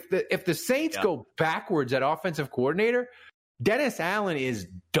 If the Saints go backwards at offensive coordinator, Dennis Allen is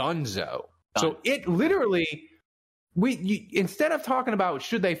donezo. So it literally... instead of talking about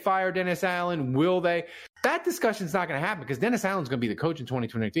should they fire Dennis Allen, will they? That discussion's not going to happen because Dennis Allen's going to be the coach in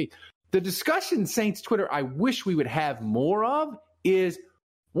 2023. The discussion Saints Twitter I wish we would have more of is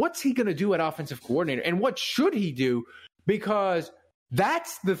what's he going to do at offensive coordinator and what should he do? Because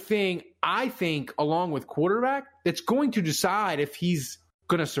that's the thing I think, along with quarterback, that's going to decide if he's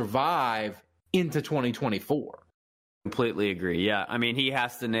going to survive into 2024. Completely agree. Yeah. He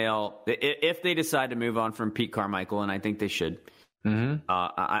has to nail, if they decide to move on from Pete Carmichael, and I think they should,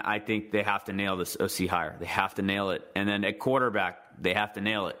 I think they have to nail this OC hire. They have to nail it. And then at quarterback, they have to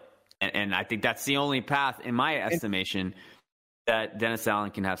nail it. And I think that's the only path, in my estimation, that Dennis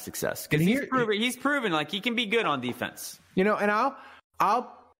Allen can have success. Because he's proven he can be good on defense. And I'll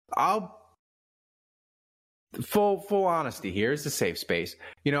full honesty here is a safe space.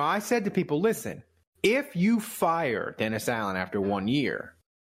 You know, I said to people, listen, if you fire Dennis Allen after 1 year,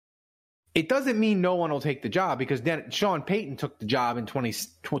 it doesn't mean no one will take the job, because then Sean Payton took the job in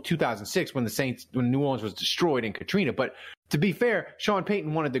 2006 when New Orleans was destroyed in Katrina. But to be fair, Sean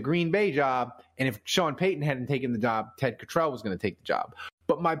Payton wanted the Green Bay job, and if Sean Payton hadn't taken the job, Ted Cottrell was going to take the job.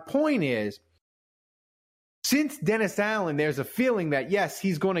 But my point is, since Dennis Allen, there's a feeling that, yes,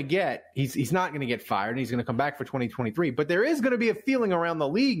 he's not going to get fired, and he's going to come back for 2023. But there is going to be a feeling around the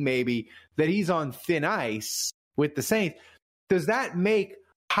league maybe that he's on thin ice with the Saints. Does that make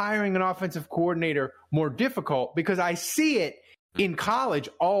hiring an offensive coordinator more difficult? Because I see it in college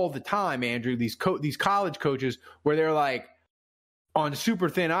all the time, Andrew, these college coaches where they're like on super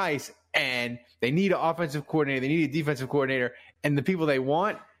thin ice and they need an offensive coordinator, they need a defensive coordinator, and the people they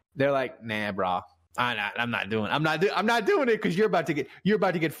want, they're like, nah, bro, I'm not doing it because you're about to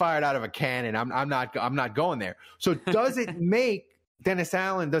get fired out of a cannon. I'm not going there. So does it make Dennis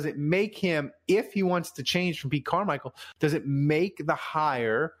Allen, does it make him, if he wants to change from Pete Carmichael, does it make the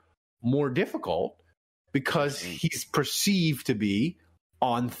hire more difficult because he's perceived to be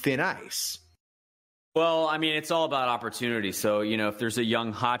on thin ice? Well, I mean, it's all about opportunity. So, you know, if there's a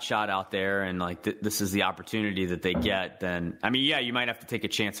young hotshot out there and like this is the opportunity that they get, then, I mean, yeah, you might have to take a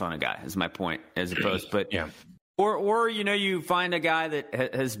chance on a guy, is my point, as opposed, but yeah. Or, you know, you find a guy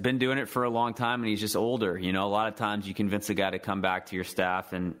that has been doing it for a long time and he's just older. You know, a lot of times you convince a guy to come back to your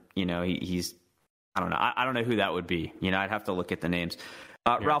staff and, you know, he's, I don't know. I don't know who that would be. You know, I'd have to look at the names.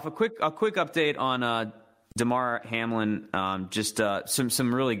 Ralph, a quick update on Damar Hamlin. Just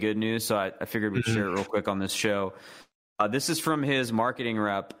some really good news. So I figured we'd share it real quick on this show. This is from his marketing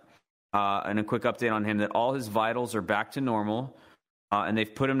rep, and a quick update on him that all his vitals are back to normal. And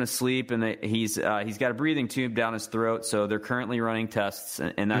they've put him to sleep, and he's got a breathing tube down his throat, so they're currently running tests,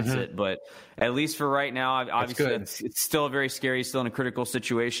 and that's it. But at least for right now, obviously it's still very scary. He's still in a critical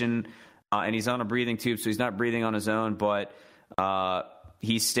situation, and he's on a breathing tube, so he's not breathing on his own, but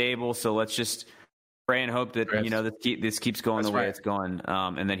he's stable. So let's just pray and hope that you know this keeps going the way it's going,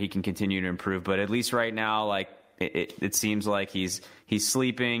 and that he can continue to improve. But at least right now, like it seems like he's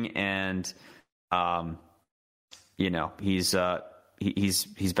sleeping, and you know he's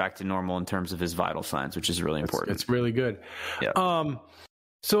back to normal in terms of his vital signs, which is really important. It's really good. Yeah.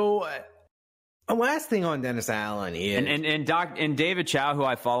 So the last thing on Dennis Allen is and David Chow, who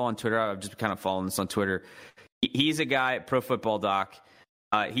I follow on Twitter. I've just kind of following this on Twitter. He's a guy, Pro Football Doc.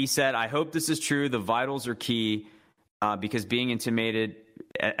 He said, "I hope this is true. The vitals are key because being intubated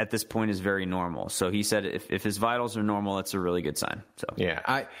at this point is very normal." So he said, if his vitals are normal, that's a really good sign. So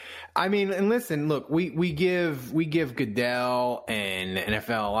yeah, I mean, and listen, look, we give Goodell and the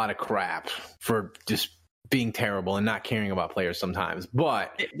NFL a lot of crap for just being terrible and not caring about players sometimes,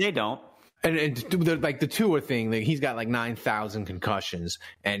 but they don't. And like the Tua thing, like he's got like 9,000 concussions,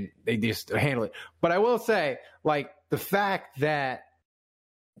 and they just handle it. But I will say, like the fact that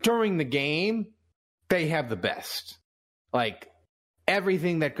during the game they have the best, like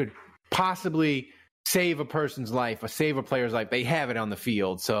everything that could possibly save a person's life, or save a player's life, they have it on the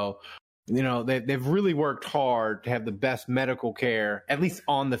field. So, you know, they've really worked hard to have the best medical care, at least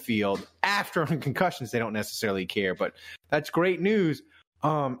on the field. After concussions, they don't necessarily care, but that's great news.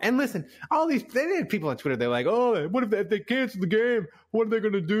 And listen, they had people on Twitter, they're like, oh, what if they cancel the game? What are they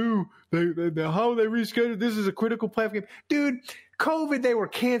going to do? How they reschedule? This is a critical playoff game. Dude, COVID, they were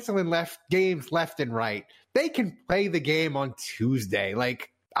canceling games left and right. They can play the game on Tuesday. Like,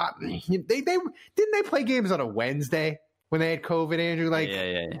 didn't they play games on a Wednesday when they had COVID, Andrew? Like,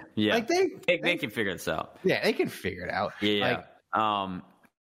 yeah. Like they can figure this out. Yeah, they can figure it out. Yeah. Like,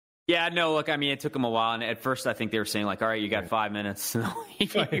 yeah, no, look, I mean, it took them a while. And at first, I think they were saying, like, all right, you got 5 minutes.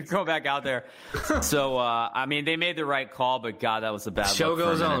 You go back out there. So, I mean, they made the right call, but, God, that was a bad look. Show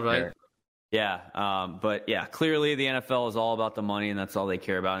goes on, right? There. Yeah. But, yeah, clearly the NFL is all about the money, and that's all they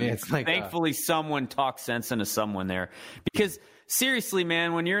care about. And it's like, thankfully, someone talked sense into someone there. Because, seriously,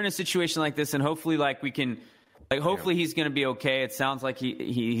 man, when you're in a situation like this, and hopefully, like, we can – like, hopefully he's going to be okay. It sounds like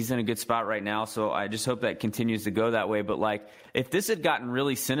he's in a good spot right now, so I just hope that continues to go that way. But, like, if this had gotten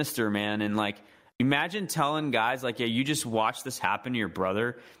really sinister, man, and, like, imagine telling guys, like, yeah, you just watched this happen to your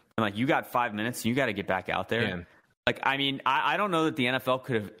brother, and, like, you got 5 minutes, and you got to get back out there. Man. Like, I mean, I don't know that the NFL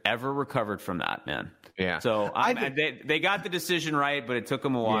could have ever recovered from that, man. Yeah. So they got the decision right, but it took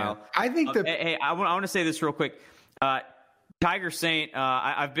them a while. Yeah. I think Hey, I want to say this real quick. Tiger Saint,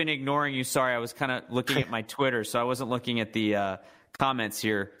 I've been ignoring you. Sorry, I was kind of looking at my Twitter, so I wasn't looking at the comments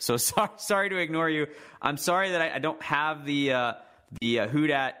here. So sorry to ignore you. I'm sorry that I don't have the Who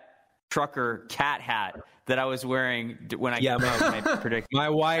Dat trucker cat hat that I was wearing when I predict. My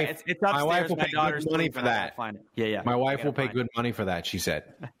wife, it's upstairs. my wife will my pay daughter's good money sleeping, for I gotta that. Find it. Yeah. My wife will pay good money for that. She said,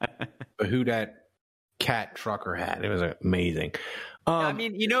 "But who that cat trucker hat? It was amazing." I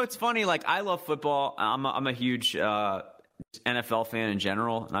mean, it's funny. Like, I love football. I'm a huge NFL fan in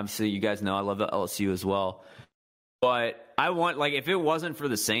general, and obviously, you guys know I love the LSU as well. But I want, like, if it wasn't for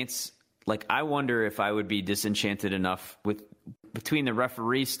the Saints, like, I wonder if I would be disenchanted enough between the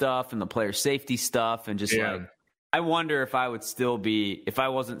referee stuff and the player safety stuff, and just like, I wonder if I would still be, if I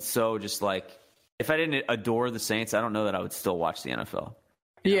wasn't so just like, if I didn't adore the Saints, I don't know that I would still watch the NFL.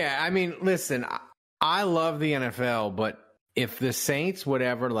 Yeah, I mean, listen, I love the NFL, but if the Saints would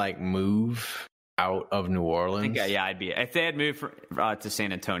ever like move out of New Orleans, I'd be. If they had moved to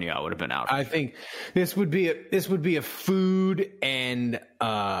San Antonio, I would have been out. I think this would be a food and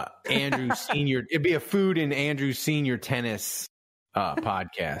Andrew Senior. It'd be a food and Andrew Senior tennis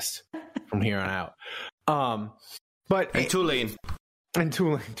podcast from here on out. But Tulane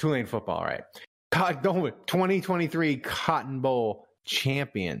football, right? 2023 Cotton Bowl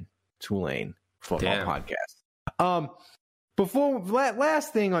champion Tulane football podcast.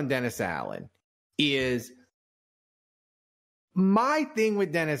 Last thing on Dennis Allen is, my thing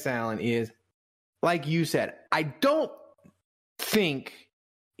with Dennis Allen is, like you said, I don't think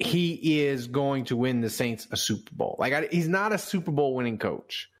he is going to win the Saints a Super Bowl. He's not a Super Bowl winning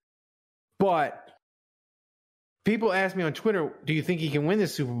coach. But people asked me on Twitter, do you think he can win the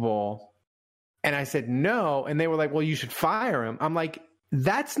Super Bowl? And I said no. And they were like, well, you should fire him. I'm like,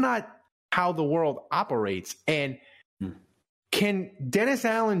 that's not how the world operates. And can Dennis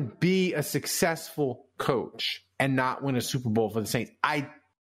Allen be a successful coach and not win a Super Bowl for the Saints?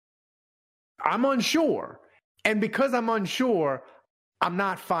 I'm unsure. And because I'm unsure, I'm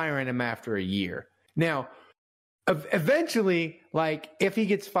not firing him after a year. Now, eventually, like, if he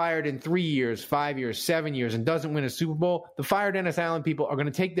gets fired in 3 years, 5 years, 7 years, and doesn't win a Super Bowl, the fired Dennis Allen people are going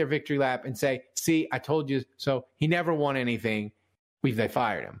to take their victory lap and say, see, I told you so. He never won anything. They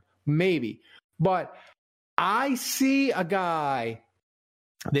fired him. Maybe. But I see a guy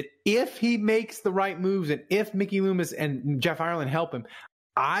that if he makes the right moves and if Mickey Loomis and Jeff Ireland help him,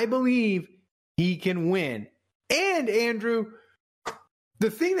 I believe he can win. And, Andrew, the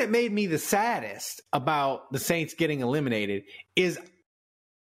thing that made me the saddest about the Saints getting eliminated is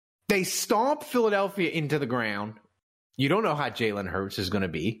they stomped Philadelphia into the ground. You don't know how Jalen Hurts is going to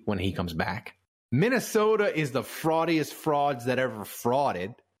be when he comes back. Minnesota is the fraudiest frauds that ever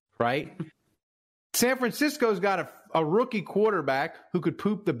frauded, right? San Francisco's got a rookie quarterback who could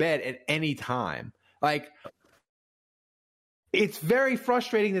poop the bed at any time. Like, it's very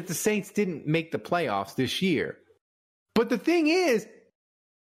frustrating that the Saints didn't make the playoffs this year. But the thing is,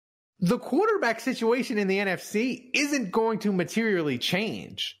 the quarterback situation in the NFC isn't going to materially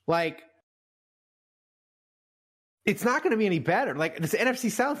change. Like, it's not going to be any better. Like, this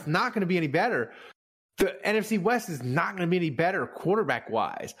NFC South is not going to be any better. The NFC West is not going to be any better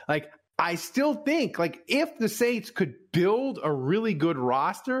quarterback-wise. Like, I still think, like, if the Saints could build a really good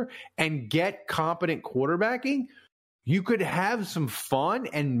roster and get competent quarterbacking, you could have some fun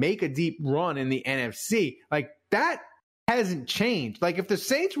and make a deep run in the NFC. Like, that hasn't changed. Like, if the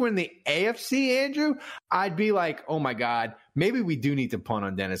Saints were in the AFC, Andrew, I'd be like, oh my God, maybe we do need to punt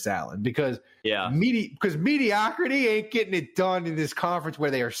on Dennis Allen because mediocrity ain't getting it done in this conference where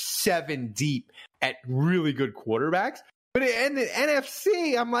they are 7 deep at really good quarterbacks. But in the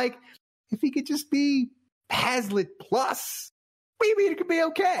NFC, I'm like, if he could just be Hazlitt plus, maybe it could be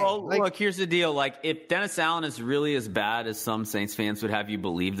okay. Well, look, here's the deal. Like, if Dennis Allen is really as bad as some Saints fans would have you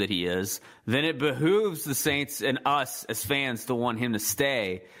believe that he is, then it behooves the Saints and us as fans to want him to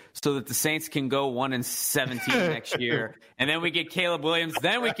stay so that the Saints can go 1-17 next year. And then we get Caleb Williams.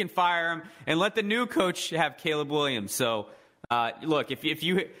 Then we can fire him and let the new coach have Caleb Williams. So, look, if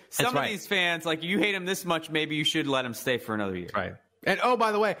you some of these fans, like, you hate him this much, maybe you should let him stay for another year. Right. And, oh,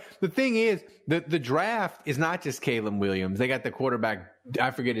 by the way, the thing is, the draft is not just Caleb Williams. They got the quarterback,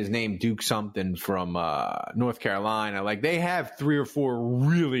 I forget his name, Duke something from North Carolina. Like, they have 3 or 4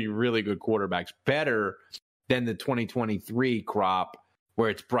 really, really good quarterbacks, better than the 2023 crop,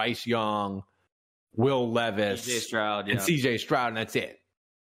 where it's Bryce Young, Will Levis, CJ Stroud, and CJ Stroud, and that's it.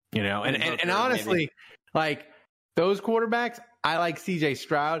 You know, and honestly, like, those quarterbacks, I like CJ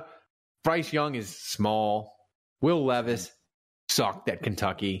Stroud. Bryce Young is small. Will Levis sucked at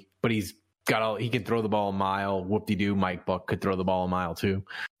Kentucky, but he can throw the ball a mile. Whoop-de-doo, Mike Buck could throw the ball a mile too.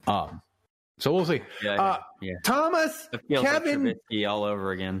 So we'll see. Yeah. Thomas, Kevin, like Trubisky all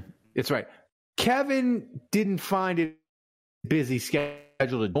over again. It's right. Kevin didn't find it busy schedule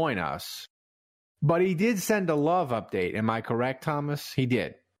to join us, but he did send a love update. Am I correct, Thomas? He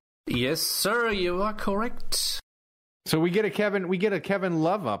did. Yes, sir, you are correct. So we get a Kevin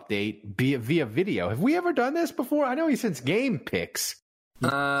Love update via video. Have we ever done this before? I know he sends game picks.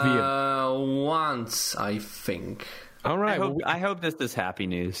 Once, I think. All right. I hope this is happy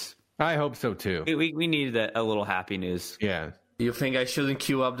news. I hope so too. We needed a little happy news. Yeah. You think I shouldn't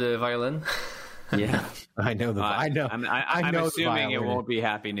cue up the violin? Yeah. I know I'm assuming it won't be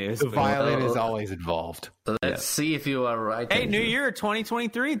happy news. The violin is always involved. Let's see if you are right. Hey, New Year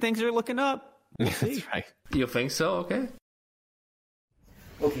 2023, things are looking up. That's right. You think so? Okay.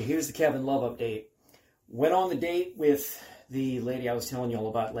 Okay, here's the Kevin Love update. Went on the date with the lady I was telling you all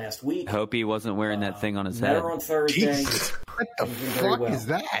about last week. Hope he wasn't wearing that thing on his head. Met her on Thursday. What the fuck is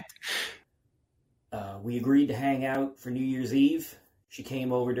that? We agreed to hang out for New Year's Eve. She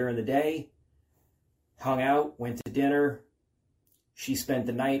came over during the day, hung out, went to dinner. She spent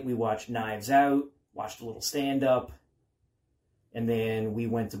the night. We watched Knives Out, watched a little stand-up, and then we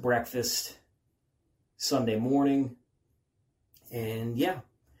went to breakfast Sunday morning. And yeah,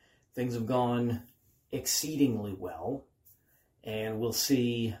 things have gone exceedingly well, and we'll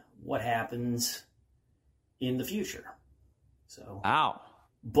see what happens in the future. So, wow.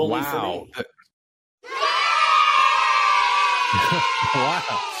 Bully for me.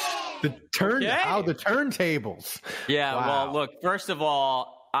 Wow. The turntables. Yeah, wow. Well, look, first of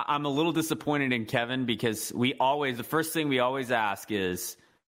all, I'm a little disappointed in Kevin because the first thing we always ask is,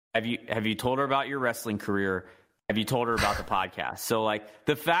 have you told her about your wrestling career? Have you told her about the podcast? So, like,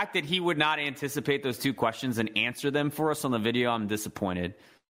 the fact that he would not anticipate those two questions and answer them for us on the video, I'm disappointed.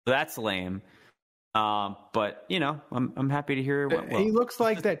 That's lame. But you know, I'm happy to hear. He looks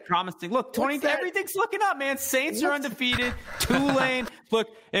like that promising. Look, everything's looking up, man. Saints are undefeated. Tulane. Look,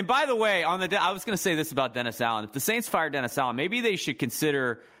 and by the way, I was going to say this about Dennis Allen. If the Saints fire Dennis Allen, maybe they should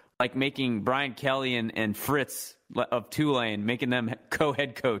consider like making Brian Kelly and Fritz of Tulane, making them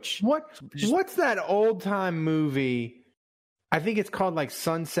co-head coach. What's that old time movie? I think it's called like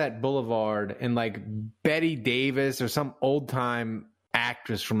Sunset Boulevard, and like Betty Davis or some old time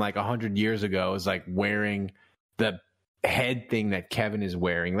actress from like 100 years ago is like wearing the head thing that Kevin is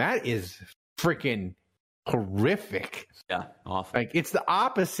wearing. That is freaking horrific. Yeah, awful. Like it's the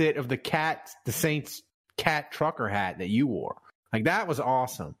opposite of the Saints cat trucker hat that you wore. Like that was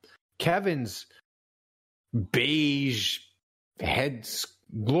awesome. Kevin's beige head,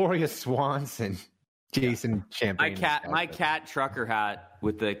 Gloria Swanson, Jason Champagne. My cat trucker hat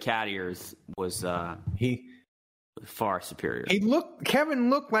with the cat ears was far superior. Kevin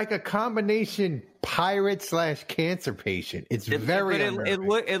looked like a combination pirate / cancer patient. It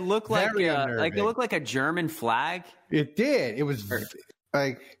looked like a German flag. It did. It was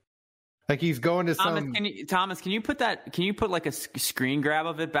like he's going to Thomas, can you put like a screen grab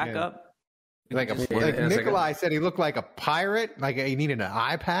of it back up? Like Nikolai said, he looked like a pirate. Like he needed an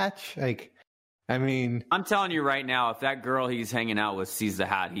eye patch. Like, I mean, I'm telling you right now, if that girl he's hanging out with sees the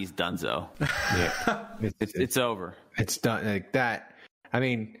hat, he's donezo. Yeah, it's over. It's done like that. I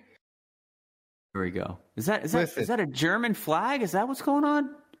mean, here we go. Is that a German flag? Is that what's going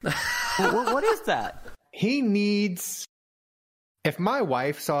on? what is that? He needs. If my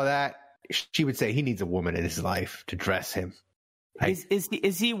wife saw that, she would say he needs a woman in his life to dress him.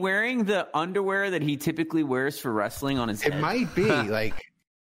 Is he wearing the underwear that he typically wears for wrestling on his head? It might be like.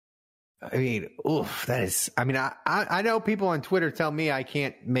 I mean, oof, that is. I mean, I know people on Twitter tell me I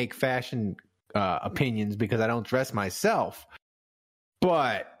can't make fashion opinions because I don't dress myself,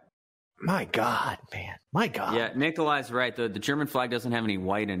 but my God, man, my God. Yeah, Nikolai's right. The German flag doesn't have any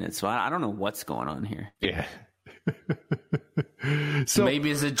white in it, so I don't know what's going on here. Yeah. So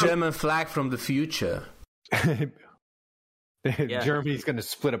maybe it's a German flag from the future. Germany's going to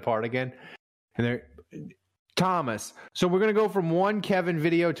split apart again, and Thomas. So we're going to go from one Kevin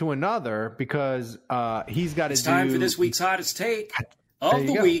video to another because he's got to do. It's time for this week's hottest take of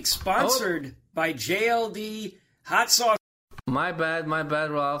the week, sponsored by JLD Hot Sauce. My bad,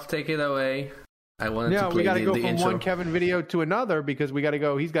 Ralph. Take it away. I wanted to play we got to go the from intro. one Kevin video to another because we got to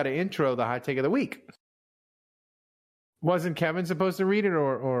go. He's got to intro the hot take of the week. Wasn't Kevin supposed to read it,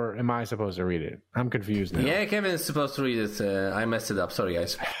 or am I supposed to read it? I'm confused now. Yeah, Kevin is supposed to read it. I messed it up. Sorry,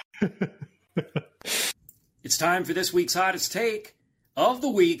 guys. It's time for this week's hottest take of the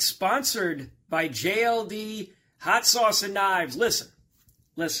week, sponsored by JLD Hot Sauce and Knives. Listen.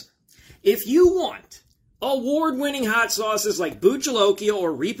 If you want award-winning hot sauces like Buccialoquia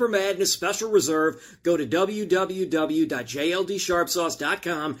or Reaper Madness Special Reserve, go to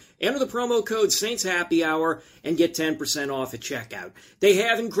www.jldsharpsauce.com, enter the promo code SaintsHappyHour, and get 10% off at checkout. They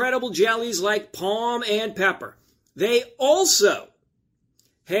have incredible jellies like palm and pepper. They also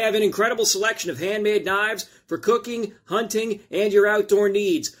have an incredible selection of handmade knives for cooking, hunting, and your outdoor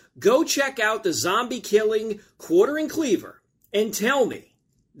needs. Go check out the zombie-killing quartering cleaver and tell me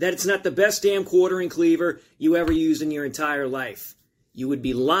that it's not the best damn quartering cleaver you ever used in your entire life. You would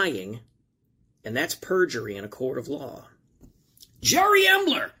be lying, and that's perjury in a court of law. Jerry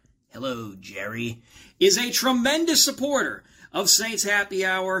Embler, hello, Jerry, is a tremendous supporter of Saints Happy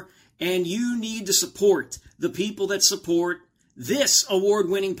Hour, and you need to support the people that support this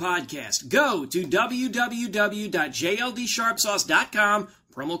award-winning podcast. Go to www.jldsharpsauce.com,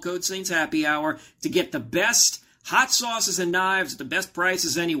 promo code Saints Happy Hour, to get the best hot sauces and knives at the best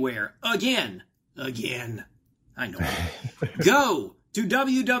prices anywhere. Again, I know. Go to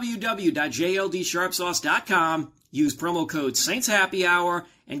www.jldsharpsauce.com, use promo code Saints Happy Hour,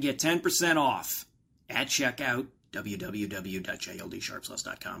 and get 10% off at checkout.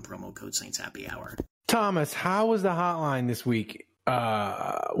 www.jldsharpsauce.com, promo code Saints Happy Hour. Thomas, how was the hotline this week?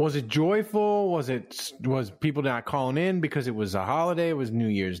 Was it joyful? Was people not calling in because it was a holiday? It was New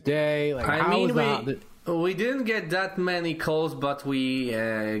Year's Day. We didn't get that many calls, but we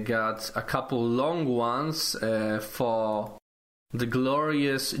got a couple long ones for the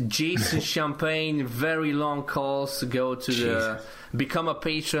glorious Jason Champagne. Very long calls. Go to become a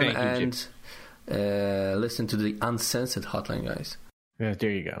patron and listen to the uncensored hotline, guys. Yeah,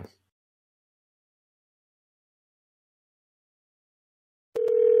 there you go.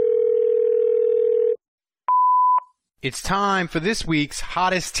 It's time for this week's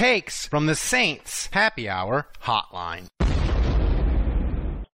hottest takes from the Saints Happy Hour hotline.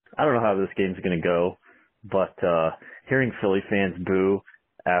 I don't know how this game's going to go, but hearing Philly fans boo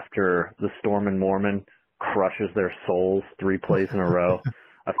after the Storm and Mormon crushes their souls 3 plays in a row,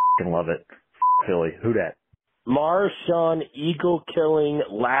 I fucking love it. Philly. Who dat? Marshawn Eagle-killing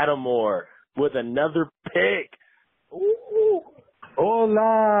Lattimore with another pick. Ooh.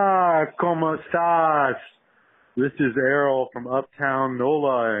 Hola, ¿cómo estás? This is Errol from Uptown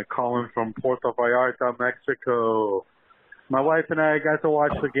NOLA calling from Puerto Vallarta, Mexico. My wife and I got to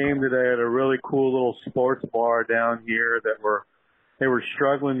watch the game today at a really cool little sports bar down here they were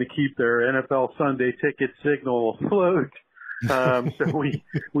struggling to keep their NFL Sunday ticket signal afloat. So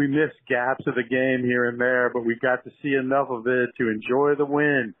we missed gaps of the game here and there, but we got to see enough of it to enjoy the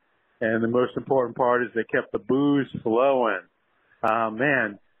win. And the most important part is they kept the booze flowing.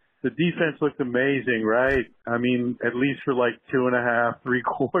 Man, the defense looked amazing, right? I mean, at least for like 2.5, 3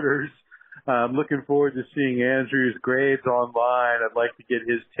 quarters. I'm looking forward to seeing Andrew's grades online. I'd like to get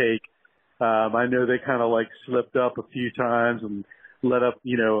his take. I know they kind of like slipped up a few times and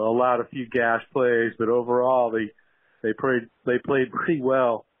allowed a few gash plays, but overall they played pretty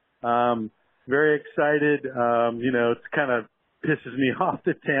well. Very excited. It kind of pisses me off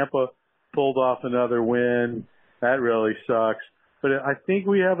that Tampa pulled off another win. That really sucks. But I think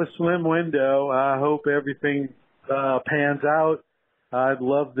we have a slim window. I hope everything pans out. I'd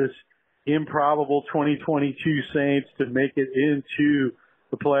love this improbable 2022 Saints to make it into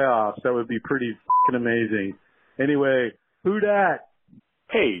the playoffs. That would be pretty fucking amazing. Anyway, who dat?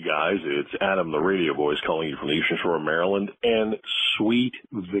 Hey guys, it's Adam the Radio Voice calling you from the Eastern Shore of Maryland, and sweet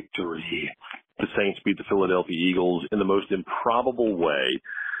victory. The Saints beat the Philadelphia Eagles in the most improbable way.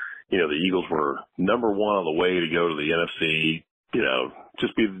 The Eagles were number 1 on the way to go to the NFC.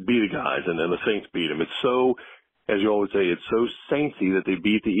 Just be the guys, and then the Saints beat them. It's so, as you always say, it's so Saintsy that they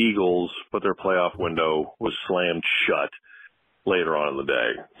beat the Eagles, but their playoff window was slammed shut later on in the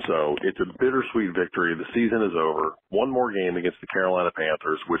day. So it's a bittersweet victory. The season is over. One more game against the Carolina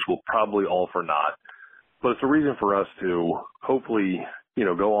Panthers, which will probably all for naught. But it's a reason for us to hopefully,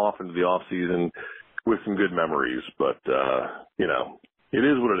 go off into the off season with some good memories. But, it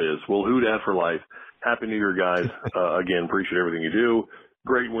is what it is. We'll hoot at for life. Happy New Year, guys. Again, appreciate everything you do.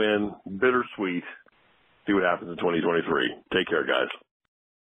 Great win. Bittersweet. See what happens in 2023. Take care, guys.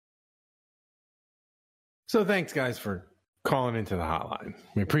 So thanks, guys, for calling into the hotline.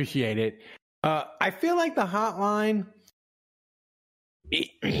 We appreciate it. I feel like the hotline,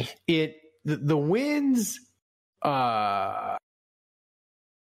 the wins,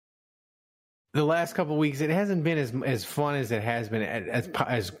 the last couple of weeks, it hasn't been as fun as it has been,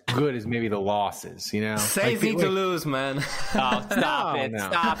 as good as maybe the losses. Saints need to lose, man. Oh, stop it!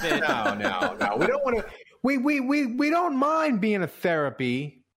 Stop it! No. We don't want to. We don't mind being a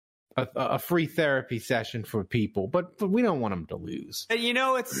free therapy session for people, but we don't want them to lose.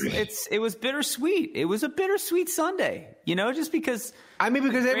 It was bittersweet. It was a bittersweet Sunday, just because.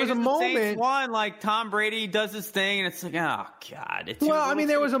 Because there was a moment. Saints won, like Tom Brady does his thing, and it's like, oh God.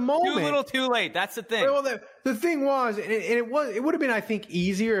 There was a moment. Too little, too late. That's the thing. Well, the thing was, it would have been, I think,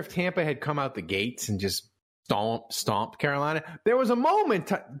 easier if Tampa had come out the gates and just stomped Carolina. There was a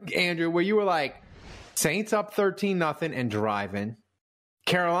moment, Andrew, where you were like, Saints up 13-0 and driving.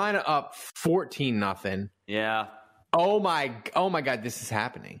 Carolina up 14-0. Yeah. Oh my God, this is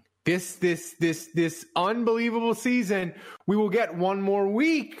happening. This unbelievable season. We will get one more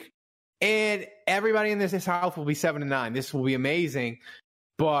week, and everybody in this house will be 7-9. This will be amazing.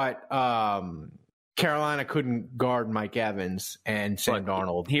 But Carolina couldn't guard Mike Evans and Sam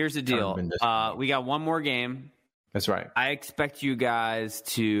Darnold. Here's the deal. We got one more game. That's right. I expect you guys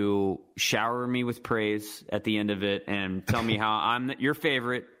to shower me with praise at the end of it and tell me how I'm your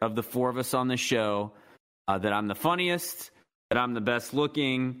favorite of the four of us on the show, that I'm the funniest, that I'm the best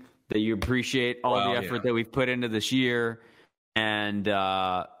looking, that you appreciate all the effort that we've put into this year. And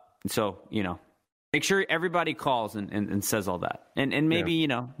so, make sure everybody calls and says all that. And maybe,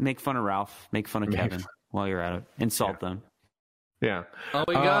 make fun of Ralph, make fun of Kevin while you're at it. Insult them. Yeah. Oh,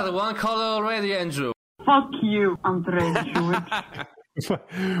 we got one caller already, Andrew. Fuck you, Andrei Jewish.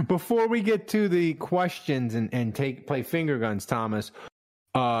 Before we get to the questions and play finger guns, Thomas,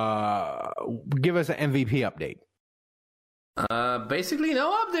 give us an MVP update. Basically,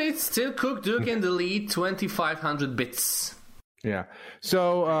 no updates. Still Cook Duke in the lead, 2,500 bits. Yeah.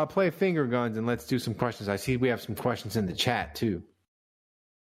 So play finger guns and let's do some questions. I see we have some questions in the chat too.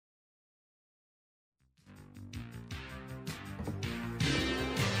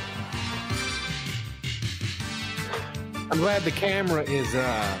 I'm glad the camera is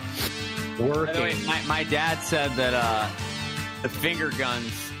working. By the way, my dad said that the finger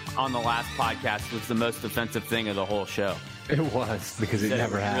guns on the last podcast was the most offensive thing of the whole show. It was, because it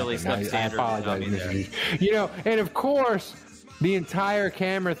never happened. Really I apologize. And of course, the entire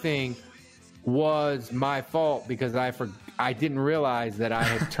camera thing was my fault because I didn't realize that I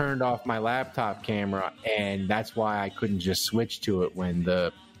had turned off my laptop camera, and that's why I couldn't just switch to it when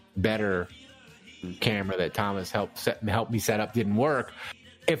the better camera that Thomas helped me set up didn't work.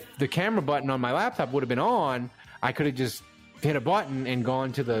 If the camera button on my laptop would have been on, I could have just hit a button and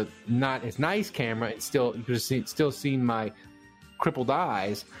gone to the not as nice camera and you could have still seen my crippled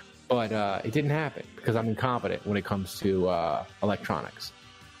eyes, but it didn't happen because I'm incompetent when it comes to electronics.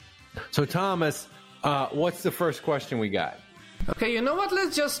 So Thomas, what's the first question we got? Okay, you know what?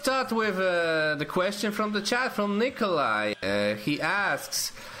 Let's just start with the question from the chat from Nikolai. He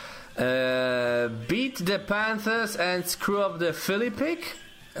asks, beat the Panthers and screw up the Philly pick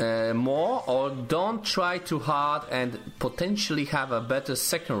more, or don't try too hard and potentially have a better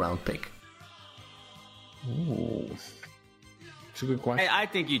second round pick? Ooh, it's a good question. I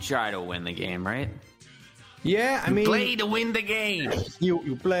think you try to win the game, right? Yeah, I mean, play to win the game.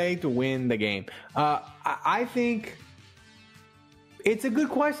 You play to win the game. I think it's a good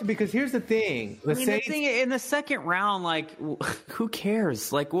question because here's the thing. The thing in the second round, like, who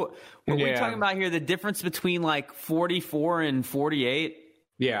cares? Like, what we're talking about here, the difference between like 44 and 48.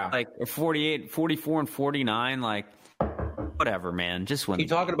 Yeah. Like 44 and 49, like, whatever, man. Just win. You're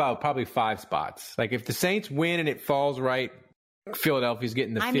talking about probably 5 spots. Like, if the Saints win and it falls right, Philadelphia's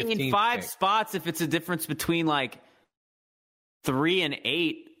getting the 15th. I mean, 5 spots, if it's a difference between like 3 and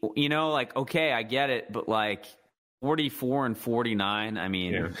 8, like, okay, I get it, but like 44 and 49, I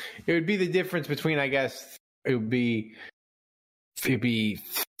mean, it would be the difference between, I guess, it'd be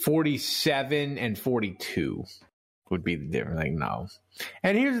 47 and 42 would be the difference. Like, no.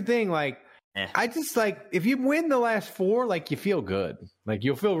 And here's the thing, like, I just, like, if you win the last 4, like, you feel good. Like,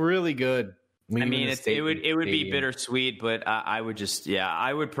 you'll feel really good. I mean, it would be bittersweet, but I would just,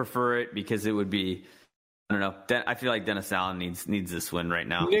 I would prefer it because it would be, I don't know. I feel like Dennis Allen needs this win right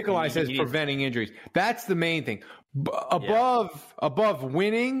now. Nikolai says preventing injuries. That's the main thing. Above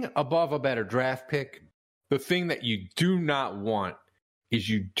winning, above a better draft pick, the thing that you do not want is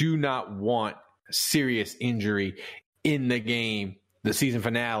you do not want serious injury in the game, the season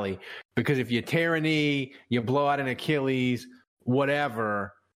finale, because if you tear a knee, you blow out an Achilles,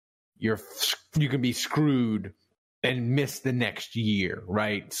 whatever, you can be screwed and miss the next year,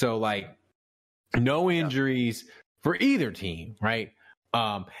 right? So, like, no injuries for either team, right?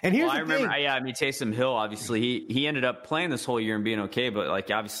 And here's the thing. I mean, Taysom Hill, obviously, he ended up playing this whole year and being okay, but, like,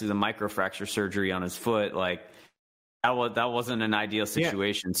 obviously the microfracture surgery on his foot, like, that wasn't an ideal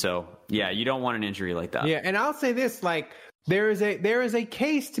situation. So, you don't want an injury like that. Yeah, and I'll say this, like, there is a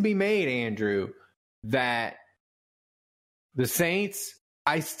case to be made, Andrew, that the Saints,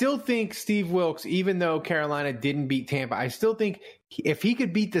 I still think Steve Wilks, even though Carolina didn't beat Tampa, I still think if he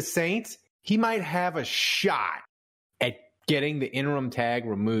could beat the Saints, he might have a shot at getting the interim tag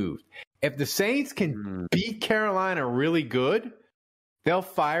removed. If the Saints can beat Carolina really good, they'll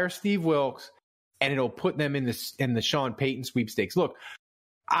fire Steve Wilks, and it'll put them in the Sean Payton sweepstakes. Look,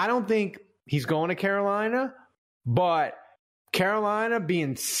 I don't think he's going to Carolina, but Carolina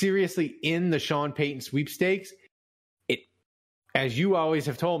being seriously in the Sean Payton sweepstakes, as you always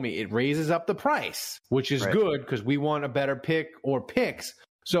have told me, it raises up the price, which is good because we want a better pick or picks.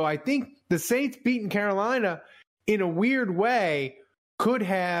 So I think the Saints beating Carolina in a weird way could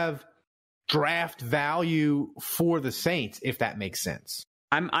have draft value for the Saints, if that makes sense.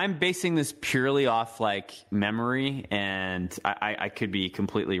 I'm basing this purely off like memory, and I could be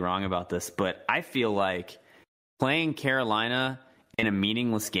completely wrong about this, but I feel like playing Carolina in a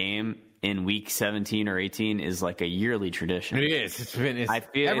meaningless game in week 17 or 18 is like a yearly tradition. It is. I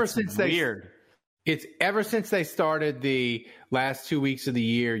feel ever it's since weird. It's ever since they started the last 2 weeks of the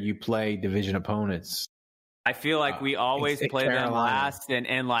year, you play division opponents. I feel like we always play them last,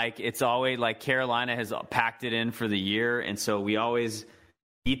 and like it's always like Carolina has packed it in for the year, and so we always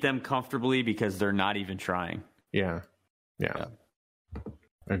beat them comfortably because they're not even trying. Yeah.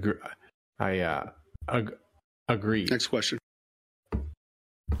 Agree. Next question.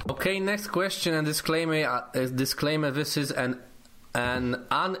 Okay, next question and disclaimer. This is an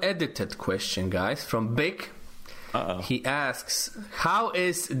unedited question, guys, from Big. He asks, how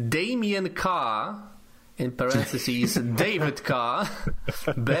is Damien Carr, in parentheses, David Carr,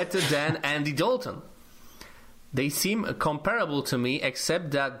 better than Andy Dalton? They seem comparable to me,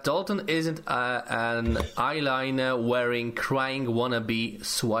 except that Dalton isn't an eyeliner-wearing, crying wannabe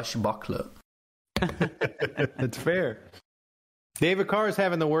swashbuckler. That's fair. David Carr is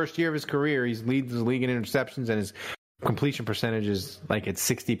having the worst year of his career. He leads the league in interceptions, and his completion percentage is like at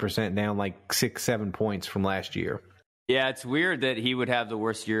 60%, down like 6-7 points from last year. Yeah, it's weird that he would have the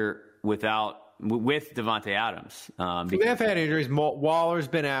worst year with Devontae Adams. They've had injuries. Waller's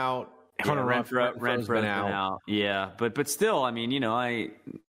been out. Renfro's been out. Yeah, but still, I mean,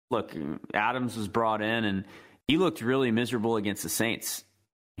 look, Adams was brought in, and he looked really miserable against the Saints,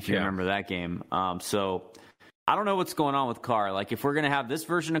 if you remember that game. So I don't know what's going on with Carr. Like, if we're going to have this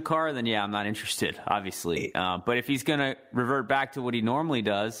version of Carr, then I'm not interested, obviously. But if he's going to revert back to what he normally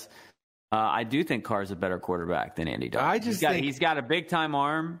does, I do think Carr's a better quarterback than Andy Dalton. He's got a big-time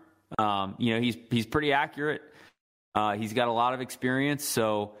arm. He's pretty accurate. He's got a lot of experience,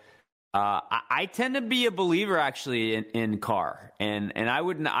 so I tend to be a believer actually in Carr, and I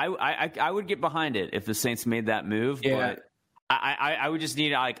would get behind it if the Saints made that move. Yeah. But I would just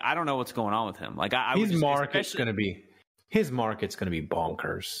need I don't know what's going on with him. Like his market's going to be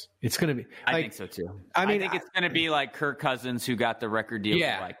bonkers. It's going to be. I think so too. I think it's going to be like Kirk Cousins, who got the record deal.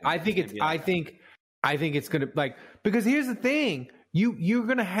 Yeah, I think it's going to like, because here's the thing. You're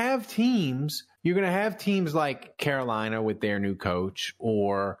going to have teams. You're going to have teams like Carolina with their new coach,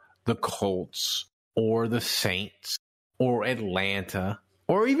 or the Colts, or the Saints, or Atlanta,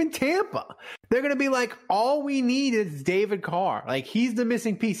 or even Tampa. They're going to be like, all we need is David Carr. Like, he's the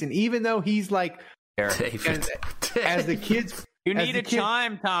missing piece. And even though he's like, as the kids, you need a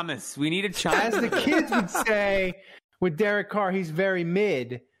chime, Thomas. We need a chime. As the kids would say, with Derek Carr, he's very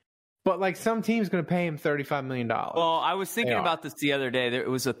mid. But like, some team's going to pay him $35 million. Well, I was thinking about this the other day. It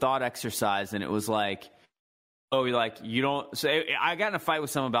was a thought exercise, and it was like, you don't. So I got in a fight with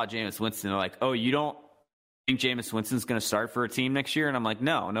someone about Jameis Winston. They're like, you don't think Jameis Winston's going to start for a team next year? And I'm like,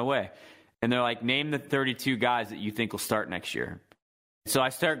 no way. And they're like, name the 32 guys that you think will start next year. So I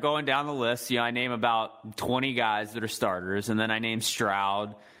start going down the list. I name about 20 guys that are starters, and then I name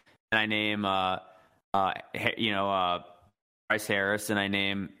Stroud, and I name Bryce Harris, and I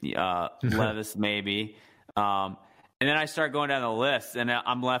name Levis maybe. And then I start going down the list, and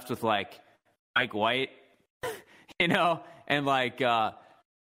I'm left with like Mike White, and like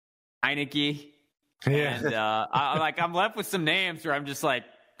Heineke. And I'm left with some names where I'm just like,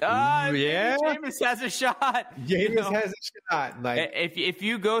 Jameis has a shot. Jameis has a shot. Like, if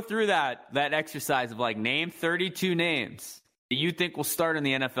you go through that exercise of like, name 32 names that you think will start in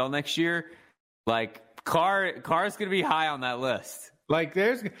the NFL next year, like Carr's going to be high on that list. Like,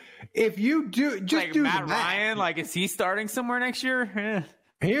 if you do like do Matt the math. Ryan, like, is he starting somewhere next year?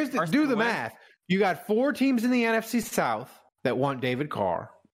 Do the math. You got 4 teams in the NFC South that want David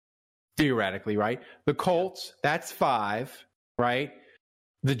Carr, theoretically, right? The Colts, that's 5, right?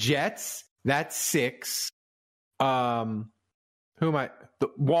 The Jets, that's 6.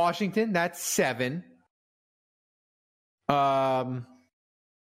 Washington, that's 7. Am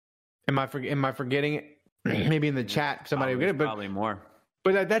I forgetting it? Maybe in the chat somebody will get it, but probably more.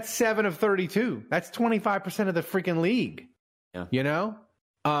 But that's 7 of 32. That's 25% of the freaking league. Yeah.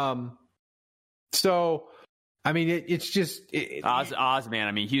 So, I mean, it's just Oz, man.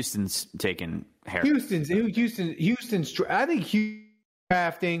 I mean, Houston's taking Harris. Houston's. I think Houston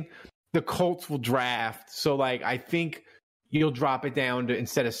drafting. The Colts will draft. So, like, I think you'll drop it down to,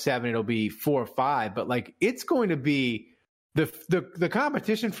 instead of 7, it'll be 4 or 5. But like, it's going to be the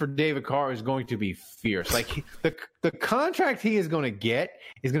competition for David Carr is going to be fierce. Like the contract he is going to get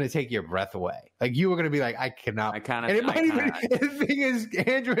is going to take your breath away. Like you are going to be like, I cannot. And it might even. The thing is,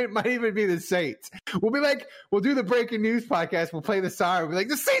 Andrew, it might even be the Saints. We'll be like, we'll do the breaking news podcast. We'll play the siren. We'll be like,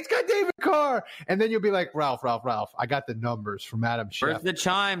 the Saints got David Carr, and then you'll be like, Ralph. I got the numbers from Adam Schefter. Where's the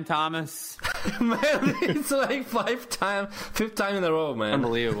chime, Thomas? Man, it's like fifth time in a row, man.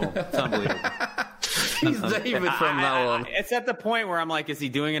 Unbelievable. It's unbelievable. He's David from now on. It's at the point where I'm like, is he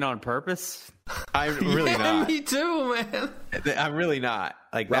doing it on purpose? I'm really not. Me too, man. I'm really not.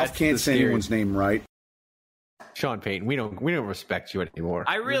 Like Ralph can't say anyone's name right. Sean Payton, we don't respect you anymore.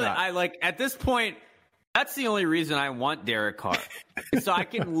 I like at this point. That's the only reason I want Derek Carr, so I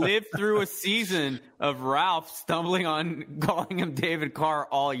can live through a season of Ralph stumbling on calling him David Carr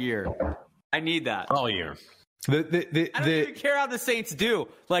all year. I need that all year. I don't even care how the Saints do.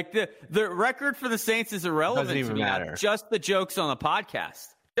 Like the record for the Saints is irrelevant to me. Matter. Just the jokes on the podcast.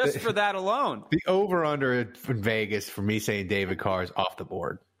 Just for that alone. The over/under in Vegas for me saying David Carr is off the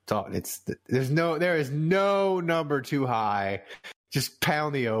board. So there is no number too high. Just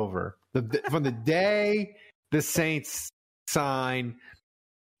pound the over. From the day the Saints sign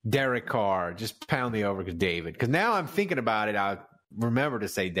Derek Carr, just pound the over because David. Because now I'm thinking about it. I remember to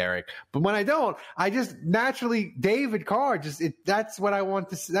say Derek, but when I don't, I just naturally David Carr. That's what I want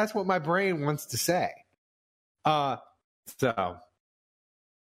to. That's what my brain wants to say. So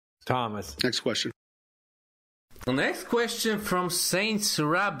Thomas, next question. The next question from Saints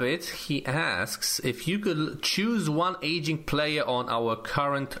Rabbit. He asks if you could choose one aging player on our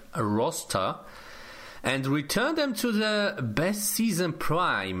current roster and return them to the best season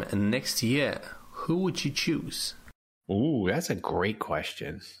prime next year, who would you choose? Ooh, that's a great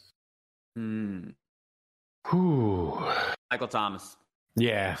question. Michael Thomas.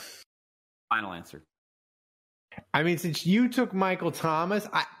 Yeah. Final answer. I mean, since you took Michael Thomas,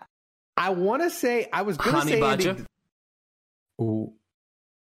 I want to say I was going to say Badger. Ooh.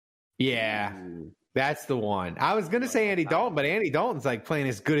 Yeah. That's the one. I was going to say Andy Dalton, but Andy Dalton's like playing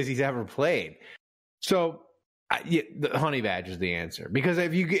as good as he's ever played. So the Honey Badger is the answer, because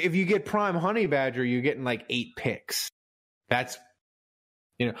if you get prime Honey Badger, you're getting like 8 picks. That's,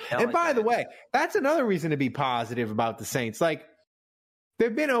 and by the way, that's another reason to be positive about the Saints. Like,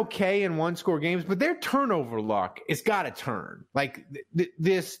 they've been okay in one-score games, but their turnover luck has got to turn. Like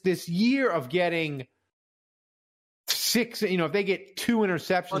this year of getting 6, if they get 2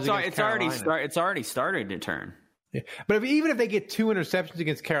 interceptions, it's already started to turn. Yeah. But even if they get 2 interceptions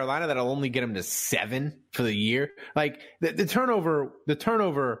against Carolina, that'll only get them to 7 for the year. Like the turnover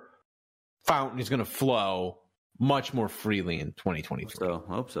fountain is going to flow much more freely in 2023.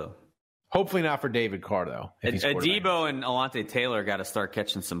 Hope so. Hopefully not for David Carr, though. Debo and Alontae Taylor got to start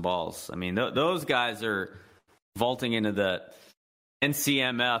catching some balls. I mean, those guys are vaulting into the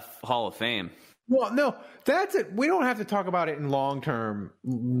NCMF Hall of Fame. Well, no, that's it. We don't have to talk about it in long term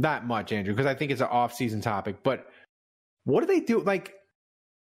that much, Andrew, because I think it's an off-season topic. But what do they do? Like,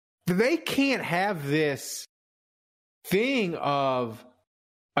 they can't have this thing of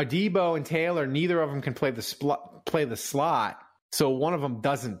Debo and Taylor. Neither of them can play the slot. So one of them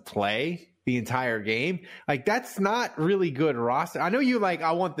doesn't play the entire game. Like, that's not really good roster. I know you like,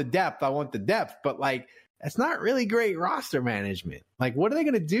 I want the depth, but like, that's not really great roster management. Like, what are they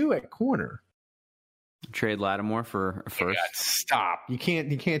going to do at corner? Trade Lattimore for a first? Yeah, stop. You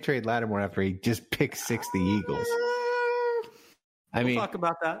can't trade Lattimore after he just picked 6 the Eagles. We'll talk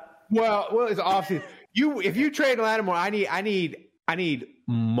about that. Well, it's offseason. If you trade Lattimore, I need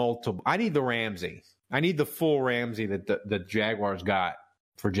multiple. I need the Ramsey. I need the full Ramsey that the Jaguars got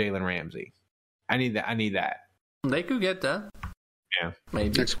for Jalen Ramsey. I need that. They could get that. Yeah.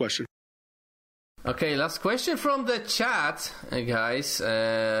 Maybe. Next question. Okay, last question from the chat, guys.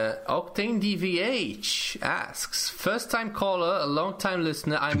 Octane DVH asks, first-time caller, a long-time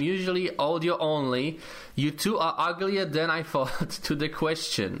listener. I'm usually audio only. You two are uglier than I thought. To the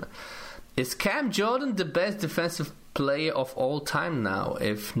question. Is Cam Jordan the best defensive player of all time now?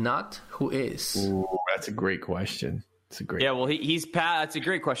 If not, who is? Ooh, that's a great question. He's that's a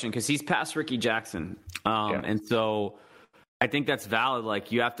great question because he's past Ricky Jackson. And so I think that's valid.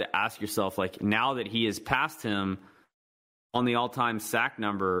 Like, you have to ask yourself, like, now that he has passed him on the all-time sack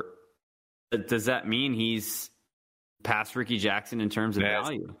number, does that mean he's past Ricky Jackson in terms of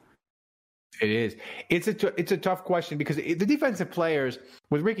value? It is. It's a tough question because the defensive players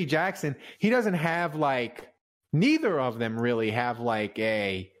with Ricky Jackson, he doesn't have neither of them really have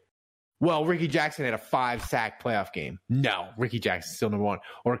Ricky Jackson had a 5-sack playoff game. No, Ricky Jackson's still number one.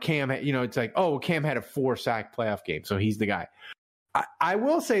 Or Cam, it's like, Cam had a 4-sack playoff game, so he's the guy. I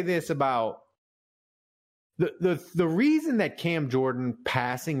will say this about the reason that Cam Jordan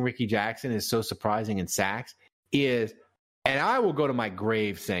passing Ricky Jackson is so surprising in sacks is, and I will go to my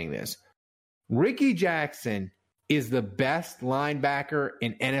grave saying this, Ricky Jackson is the best linebacker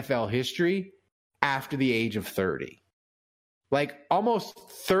in NFL history after the age of 30. Like almost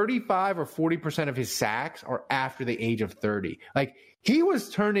 35 or 40% of his sacks are after the age of 30. Like he was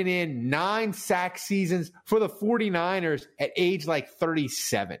turning in 9 sack seasons for the 49ers at age like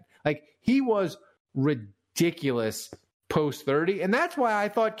 37. Like he was ridiculous post 30. And that's why I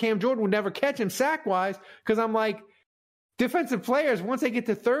thought Cam Jordan would never catch him sack wise. Cause I'm like, defensive players, once they get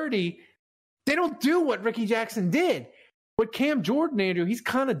to 30, they don't do what Ricky Jackson did. But Cam Jordan, Andrew, he's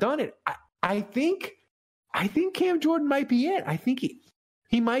kind of done it. I think Cam Jordan might be it. I think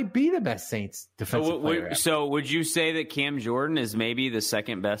he might be the best Saints defensive player ever. So would you say that Cam Jordan is maybe the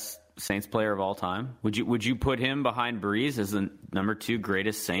second best Saints player of all time? Would you put him behind Breeze as the number 2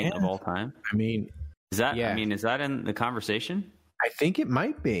 greatest Saint of all time? I mean, is that in the conversation? I think it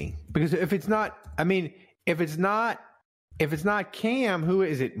might be, because if it's not Cam, who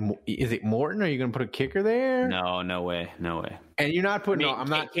is it? Is it Morton? Are you going to put a kicker there? No way. And you're not putting. I'm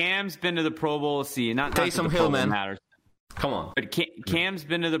not. Cam's been to the Pro Bowl. See, not Taysom Hill, man. Matters. Come on. But Cam's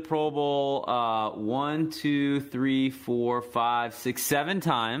been to the Pro Bowl 1, 2, 3, 4, 5, 6, 7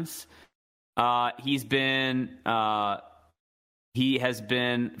 times. He has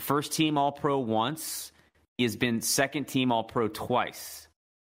been first team All Pro once. He has been second team All Pro twice.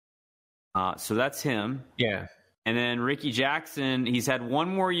 So that's him. Yeah. And then Ricky Jackson, he's had one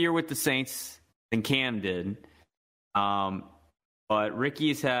more year with the Saints than Cam did. But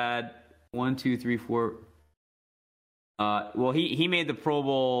Ricky's had 1, 2, 3, 4. He made the Pro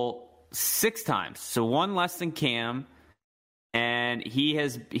Bowl 6 times, so 1 less than Cam. And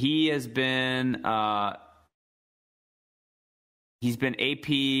he's been AP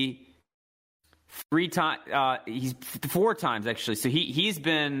 3 times. He's 4 times actually. So he's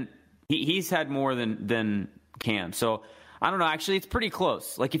had more than Cam. So I don't know. Actually, it's pretty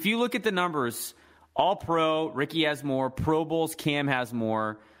close. Like if you look at the numbers, All Pro, Ricky has more. Pro Bowls, Cam has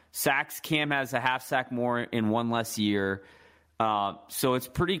more. Sacks, Cam has a half sack more in 1 less year. So it's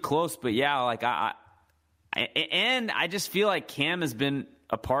pretty close. But yeah, like I just feel like Cam has been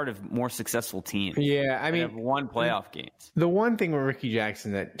a part of more successul teams. Yeah, I mean, have won playoff games. The one thing with Ricky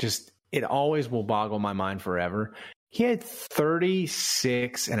Jackson that just it always will boggle my mind forever. He had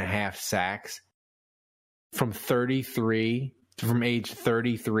 36 and a half sacks from age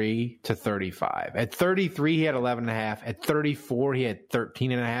 33 to 35. At 33, he had 11 and a half. At 34, he had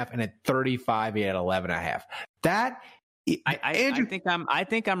 13 and a half. And at 35, he had 11 and a half. I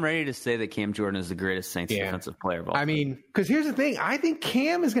think I'm ready to say that Cam Jordan is the greatest Saints defensive player of all time. I mean, because here's the thing. I think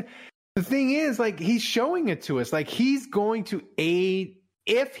Cam is going to – the thing is, like, he's showing it to us. Like, he's going to aid –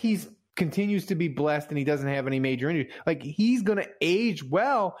 if he's continues to be blessed and he doesn't have any major injuries, like, he's going to age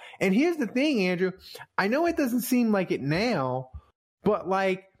well. And here's the thing, Andrew. I know it doesn't seem like it now, but,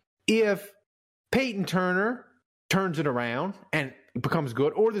 like, if Peyton Turner turns it around and – becomes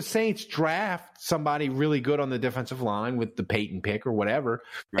good, or the Saints draft somebody really good on the defensive line with the Peyton pick or whatever,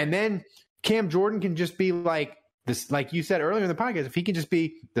 right. And then Cam Jordan can just be like this, like you said earlier in the podcast, if he can just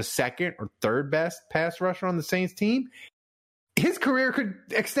be the second or third best pass rusher on the Saints team, his career could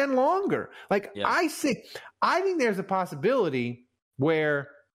extend longer. Like I think there's a possibility where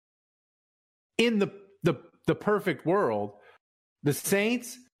in the perfect world, the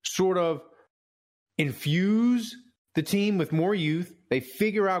Saints sort of infuse the team with more youth. They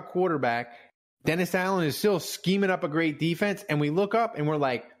figure out quarterback. Dennis Allen is still scheming up a great defense. And we look up and we're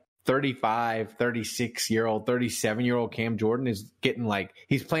like 35, 36-year-old, 37-year-old Cam Jordan is getting like,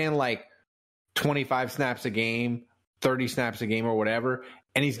 he's playing like 25 snaps a game, 30 snaps a game or whatever.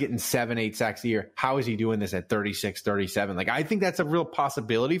 And he's getting 7-8 sacks a year. How is he doing this at 36, 37? Like, I think that's a real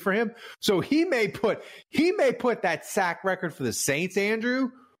possibility for him. So he may put that sack record for the Saints, Andrew,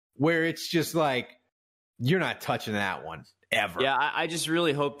 where it's just like, you're not touching that one ever. Yeah, I just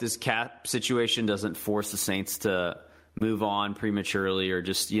really hope this cap situation doesn't force the Saints to move on prematurely or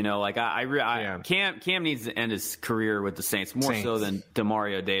just, like Cam needs to end his career with the Saints more so than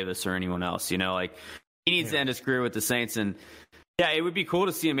DeMario Davis or anyone else. Like he needs to end his career with the Saints, and it would be cool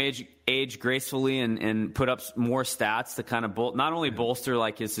to see him age gracefully and put up more stats to kind of not only bolster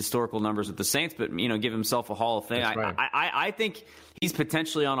like his historical numbers with the Saints, but give himself a Hall of Fame. Right. I think he's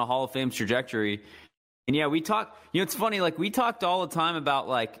potentially on a Hall of Fame trajectory. And we talk, it's funny, like we talked all the time about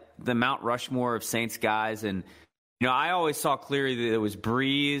like the Mount Rushmore of Saints guys. And, I always saw clearly that it was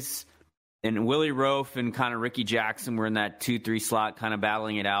Breeze and Willie Roaf and kind of Ricky Jackson were in that 2-3 slot kind of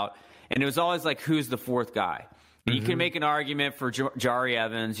battling it out. And it was always like, who's the fourth guy? You can make an argument for Jari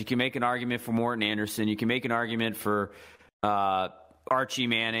Evans. You can make an argument for Morton Anderson. You can make an argument for Archie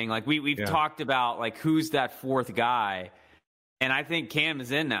Manning. Like we've talked about, like who's that fourth guy, and I think Cam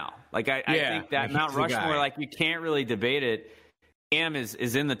is in now. Like I think that Mount Rushmore, like you can't really debate it. Cam is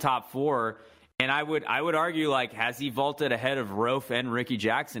in the top 4, and I would argue, like, has he vaulted ahead of Rofe and Ricky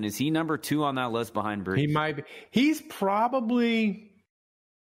Jackson? Is he number 2 on that list behind Brees? He might be. He's probably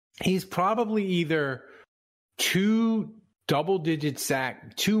either 2 double-digit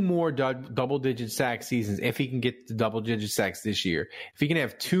sack, 2 more double-digit sack seasons if he can get the double-digit sacks this year. If he can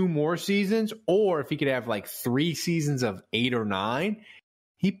have 2 more seasons, or if he could have like 3 seasons of 8 or 9,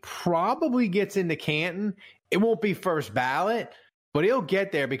 he probably gets into Canton. It won't be first ballot, but he'll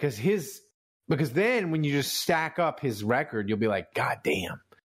get there because then when you just stack up his record, you'll be like, God damn,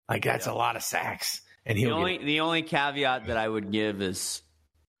 like that's a lot of sacks. And the only caveat that I would give is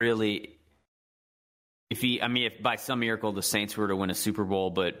really, if by some miracle the Saints were to win a Super Bowl,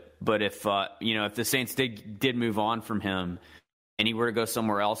 but if if the Saints did move on from him and he were to go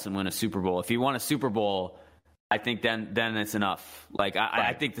somewhere else and win a Super Bowl, if he won a Super Bowl, I think then it's enough. Like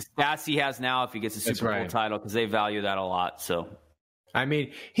I think the stats he has now, if he gets a Super Bowl title, because they value that a lot. So, I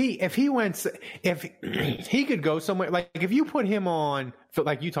mean, if he could go somewhere, like if you put him on,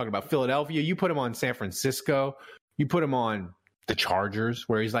 like you talked about Philadelphia, you put him on San Francisco, you put him on the Chargers,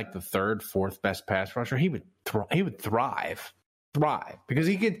 where he's like the 3rd, 4th best pass rusher, he would thrive because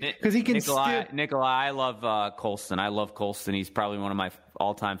he can Nikolai, I love Colston. I love Colston. He's probably one of my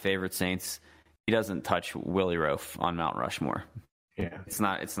all-time favorite Saints. He doesn't touch Willie Rofe on Mount Rushmore. Yeah, it's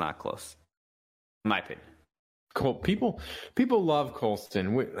not close, in my opinion. Cool. People love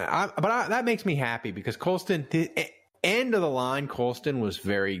Colston, but that makes me happy because Colston, the end of the line, Colston was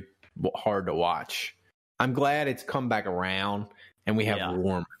very hard to watch. I'm glad it's come back around, and we have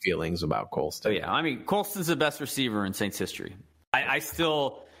warm feelings about Colston. Oh, yeah. I mean, Colston's the best receiver in Saints history. I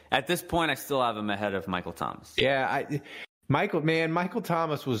still, at this point, I still have him ahead of Michael Thomas. Yeah, Michael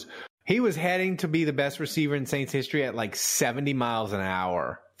Thomas was heading to be the best receiver in Saints history at like 70 miles an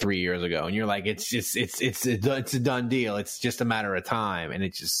hour 3 years ago, and you're like, it's a done deal. It's just a matter of time, and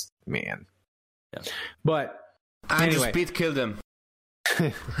it's just, man. Yeah. But Andrew anyway. Speed killed him.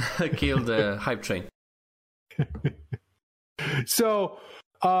 Killed the hype train. So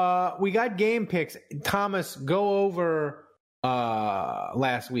we got game picks. Thomas, go over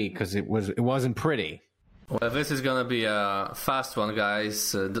last week because it wasn't pretty. Well, this is gonna be a fast one,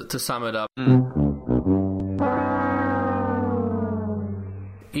 guys. To sum it up,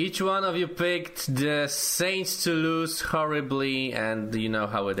 each one of you picked the Saints to lose horribly, and you know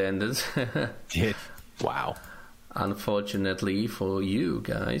how it ended. Wow. Unfortunately for you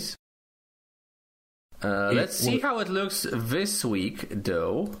guys. Let's see how it looks this week,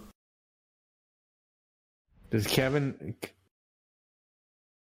 though. Does Kevin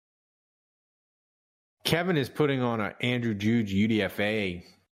is putting on an Andrew Juge UDFA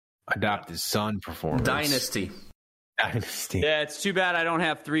adopted son performance. Dynasty. Yeah, it's too bad I don't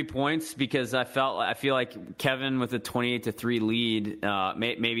have 3 points because I feel like Kevin with a 28-3 lead,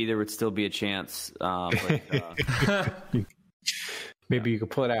 maybe there would still be a chance. Maybe you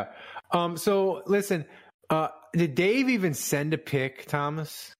could pull it out. So listen, did Dave even send a pick,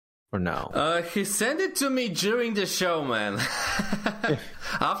 Thomas, or no? He sent it to me during the show, man.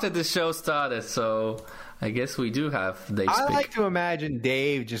 After the show started, so I guess we do have Dave's pick. I like to imagine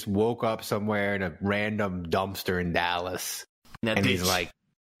Dave just woke up somewhere in a random dumpster in Dallas, and he's like,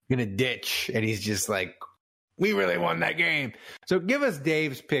 gonna ditch, and he's just like, we really won that game. So give us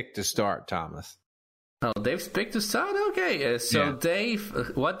Dave's pick to start, Thomas. Oh, Dave's picked to start? Okay, Dave,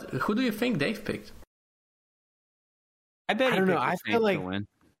 who do you think Dave picked? I don't know. I feel like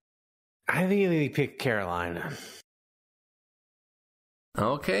I think he picked Carolina.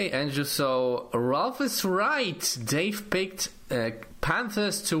 Okay, Andrew, so Ralph is right. Dave picked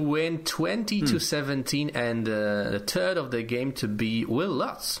Panthers to win 20-17 and the third of the game to be Will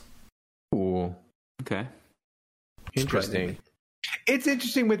Lutz. Ooh. Okay. Interesting. It's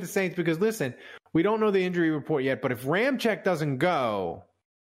interesting with the Saints because, listen, we don't know the injury report yet, but if Ramczyk doesn't go,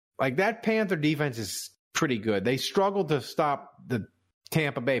 like that Panther defense is pretty good. They struggled to stop the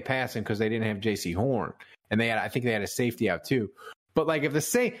Tampa Bay passing because they didn't have J.C. Horn, and I think they had a safety out too. But like if the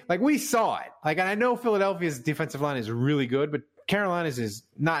Saints, like we saw it, like I know Philadelphia's defensive line is really good, but Carolina's is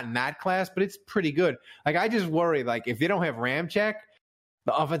not in that class, but it's pretty good. Like I just worry, like if they don't have Ramczyk,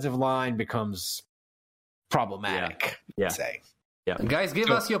 the offensive line becomes problematic. Yeah. I'd say. Yeah. Guys,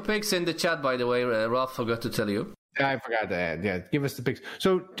 give us your picks in the chat, by the way. Ralph forgot to tell you. I forgot to add. Yeah, give us the picks.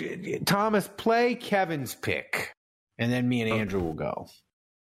 So, Thomas, play Kevin's pick, and then me and Andrew will go.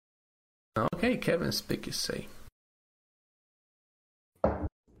 Okay, Kevin's pick, you say.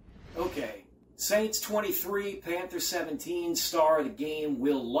 Saints 23, Panthers 17, star of the game,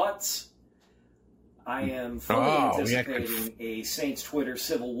 Will Lutz. I am fully anticipating a Saints Twitter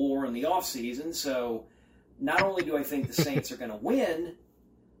civil war in the offseason, so not only do I think the Saints are going to win,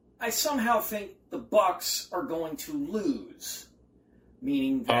 I somehow think the Bucs are going to lose,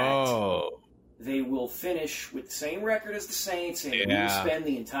 meaning that they will finish with the same record as the Saints, and we will spend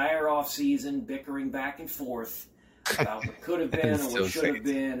the entire offseason bickering back and forth about what could have been and what should have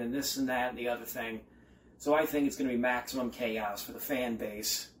been and this and that and the other thing. So I think it's going to be maximum chaos for the fan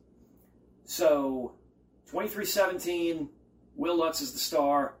base. So, 23-17, Will Lutz is the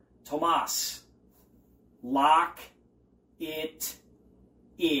star. Tomas, lock it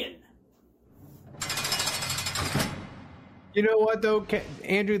in. You know what, though,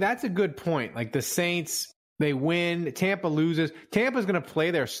 Andrew? That's a good point. Like, the Saints, they win. Tampa loses. Tampa's going to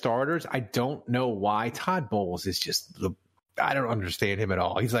play their starters. I don't know why. Todd Bowles is just I don't understand him at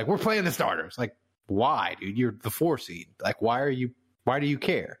all. He's like, we're playing the starters. Like, why, dude? You're the 4 seed. Like, why do you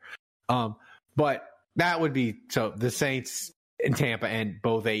care? But that would be, so the Saints and Tampa and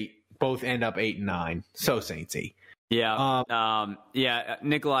both end up 8-9. So Saintsy. Yeah.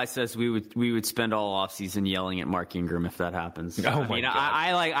 Nikolai says we would spend all offseason yelling at Mark Ingram if that happens. Oh my God.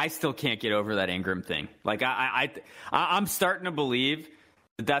 I still can't get over that Ingram thing. Like I'm starting to believe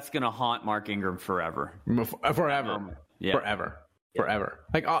that that's going to haunt Mark Ingram forever. Forever.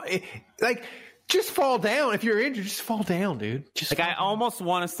 Like just fall down. If you're injured, just fall down, dude. I almost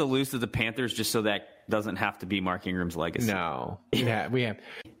want us to lose to the Panthers just so that doesn't have to be Mark Ingram's legacy. No. Yeah, we have.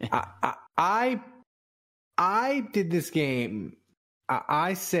 I did this game.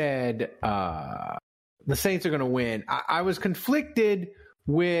 I said the Saints are going to win. I was conflicted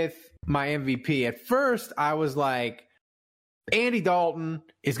with my MVP. At first, I was like, Andy Dalton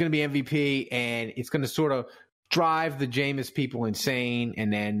is going to be MVP, and it's going to sort of drive the Jameis people insane.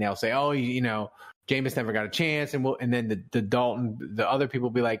 And then they'll say, oh, Jameis never got a chance. And then the other people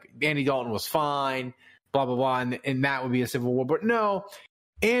will be like, Andy Dalton was fine, blah, blah, blah. And that would be a civil war. But no,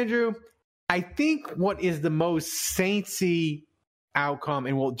 Andrew, I think what is the most Saintsy outcome,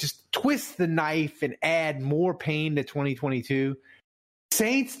 and we'll just twist the knife and add more pain to 2022.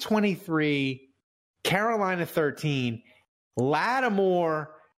 Saints 23, Carolina 13.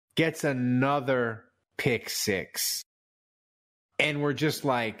 Lattimore gets another pick 6. And we're just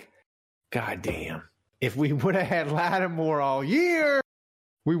like, God damn. If we would have had Lattimore all year,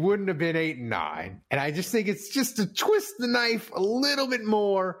 we wouldn't have been 8-9. And I just think it's just to twist the knife a little bit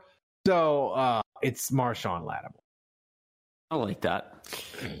more. So it's Marshawn Lattimore. I like that.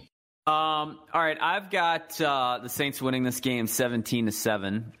 All right, I've got the Saints winning this game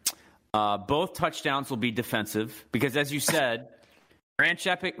 17-7. Both touchdowns will be defensive because, as you said,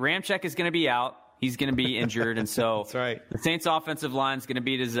 Ramczyk is going to be out. He's going to be injured, and so that's right. The Saints' offensive line is going to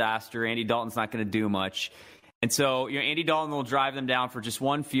be a disaster. Andy Dalton's not going to do much, and so Andy Dalton will drive them down for just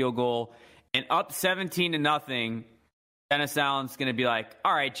one field goal, and up 17-0. Dennis Allen's going to be like,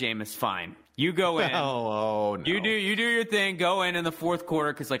 all right, Jameis, fine. You go in. Oh, no. You do your thing. Go in the fourth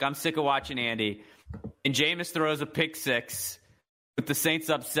quarter because, I'm sick of watching Andy. And Jameis throws a pick 6 with the Saints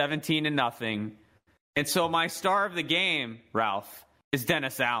up 17-0. And so my star of the game, Ralph, is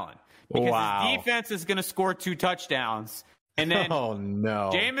Dennis Allen. Because his defense is going to score 2 touchdowns. And then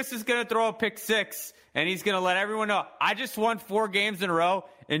Jameis is going to throw a pick 6, and he's going to let everyone know, I just won 4 games in a row.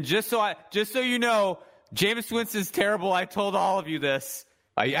 And just so you know, Jameis Winston's terrible. I told all of you this.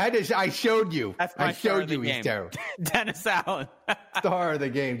 I showed you. That's my star of the game. He's terrible. Dennis Allen. Star of the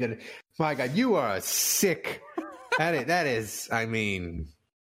game. My God, you are a sick. That is. I mean,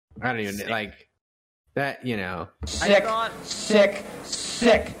 I don't even like that.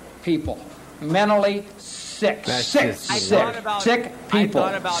 Sick people, mentally sick. Sick people,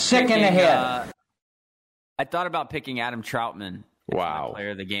 sick in the head. I thought about picking Adam Troutman. Wow,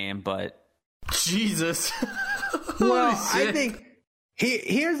 player of the game, but. Jesus. Well, I think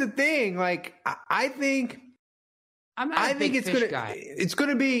here's the thing. Like, I think it's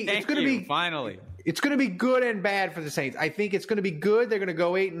gonna be finally. It's gonna be good and bad for the Saints. I think it's gonna be good. They're gonna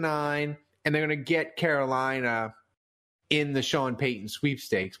go 8-9, and they're gonna get Carolina in the Sean Payton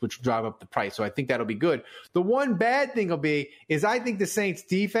sweepstakes, which will drive up the price. So I think that'll be good. The one bad thing is I think the Saints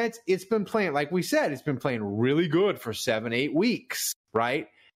defense, it's been playing, like we said, it's been playing really good for 7-8 weeks, right?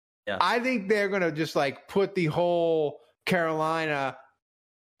 Yeah. I think they're going to just put the whole Carolina,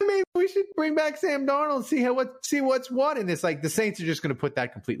 maybe we should bring back Sam Darnold and see what's what in this. The Saints are just going to put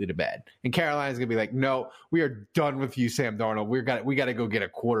that completely to bed. And Carolina's going to be like, no, we are done with you, Sam Darnold. We got to go get a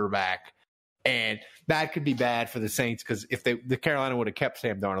quarterback. And that could be bad for the Saints because if the Carolina would have kept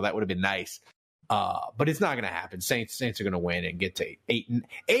Sam Darnold, that would have been nice. But it's not going to happen. Saints are going to win and get to 8-9.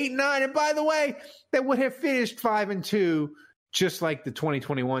 And by the way, they would have finished 5-2, just like the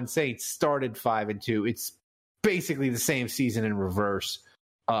 2021 Saints started 5-2. It's basically the same season in reverse.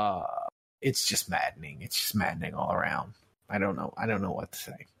 It's just maddening. It's just maddening all around. I don't know what to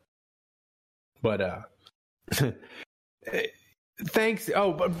say. But thanks.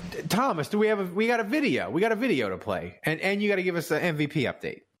 Oh, but Thomas, we got a video. We got a video to play, and you got to give us an MVP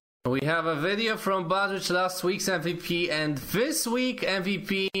update. We have a video from Budrich, last week's MVP, and this week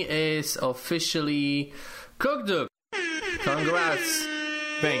MVP is officially Cookduk. Congrats.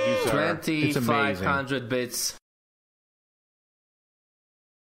 Thank you, sir. 2,500 bits.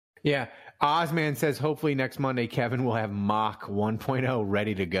 Yeah. Ozman says hopefully next Monday Kevin will have Mach 1.0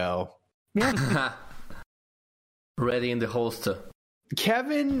 ready to go. Yeah. Ready in the holster.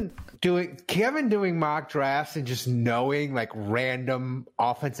 Kevin doing mock drafts and just knowing like random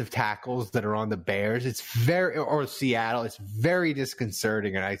offensive tackles that are on the Bears, or Seattle, it's very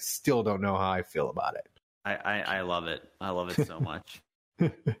disconcerting, and I still don't know how I feel about it. I love it. I love it so much.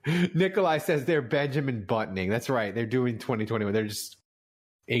 Nikolai says they're Benjamin Buttoning. That's right. They're doing 2021. They're just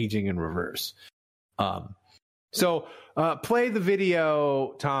aging in reverse. So play the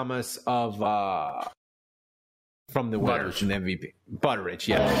video, Thomas, of from the winners and MVP. Butteridge,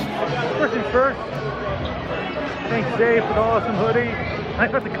 yes. First things first, thanks Dave for the awesome hoodie. I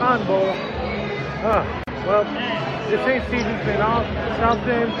got the Cotton Bowl. Well, the Saints season's been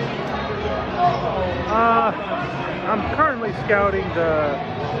something. I'm currently scouting the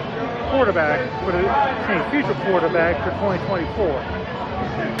quarterback for the Saints future quarterback for 2024.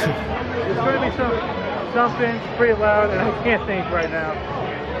 It's going to be something pretty loud, and I can't think right now.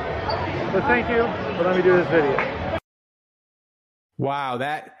 But thank you for letting me do this video. Wow,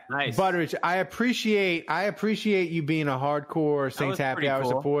 that nice. Butteridge, I appreciate you being a hardcore Saints Happy Hour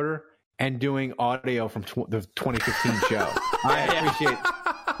supporter and doing audio from the 2015 show. I appreciate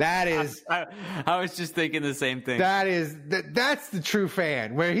that. Is I was just thinking the same thing. That's the true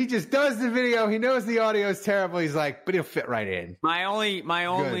fan, where he just does the video, he knows the audio is terrible, he's like, but he'll fit right in. My only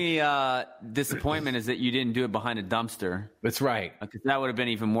disappointment is that you didn't do it behind a dumpster. That's right. Because that would have been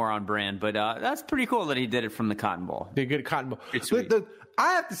even more on brand. But that's pretty cool that he did it from the Cotton Bowl. The good Cotton Bowl.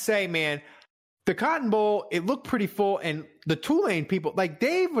 I have to say, man, the Cotton Bowl, it looked pretty full, and the Tulane people, like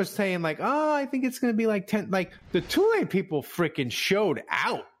Dave was saying, like, oh, I think it's going to be like 10. Like the Tulane people freaking showed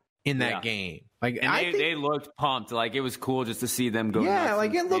out in that game. Like, and they looked pumped. Like it was cool just to see them go. Yeah,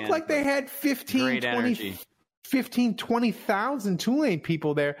 like it looked like they had 20,000 Tulane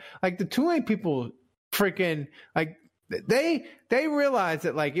people there. Like the Tulane people freaking like they realized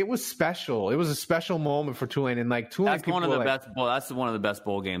that like it was special. It was a special moment for Tulane, and like Tulane that's people one of the best. Well, that's one of the best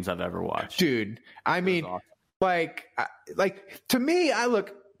bowl games I've ever watched, dude. I mean, awesome. like to me,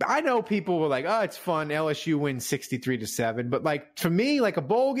 I know people were like, oh, it's fun. LSU wins 63-7. But like, for me, like a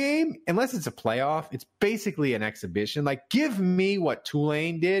bowl game, unless it's a playoff, it's basically an exhibition. Like, give me what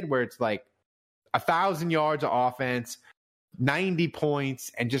Tulane did, where it's like 1,000 yards of offense, 90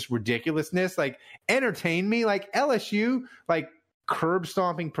 points, and just ridiculousness. Like, entertain me. Like LSU, like curb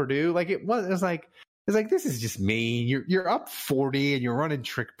stomping Purdue. Like it was like, this is just mean. You're up 40 and you're running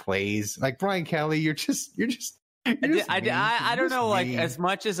trick plays. Like Brian Kelly, you're just I don't know. Like as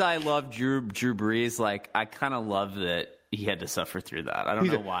much as I love Drew Brees, like I kind of love that he had to suffer through that. I don't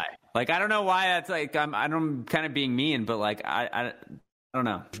know why. Like I don't know why that's like I'm kind of being mean, but like I don't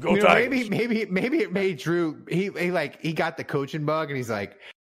know. Maybe it made Drew. He got the coaching bug, and he's like,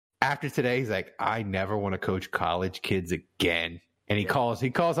 after today, he's like, I never want to coach college kids again. And he calls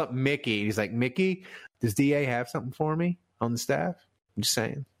up Mickey. He's like, Mickey, does DA have something for me on the staff? I'm just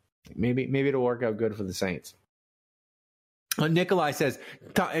saying, maybe it'll work out good for the Saints. Nikolai says,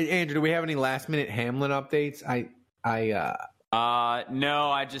 Andrew, do we have any last minute Hamlin updates?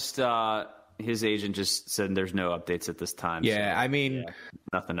 No, I just his agent just said there's no updates at this time. Yeah, so, I mean,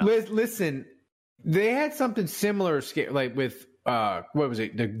 nothing else. Listen, they had something similar, like with what was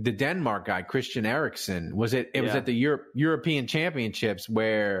it? The Denmark guy, Christian Eriksen. Was it? It was at the European Championships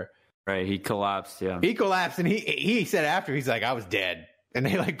where he collapsed. Yeah, he collapsed, and he said after, he's like, I was dead, and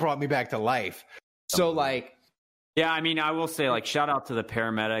they like brought me back to life. So like. Yeah, I mean, I will say, like, shout out to the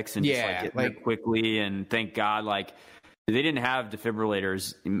paramedics and just getting there quickly, and thank God, like, they didn't have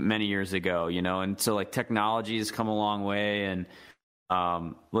defibrillators many years ago, you know, and so like technology has come a long way, and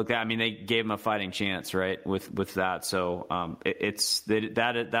look, I mean, they gave them a fighting chance, right, with that. So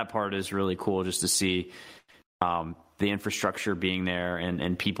that part is really cool just to see the infrastructure being there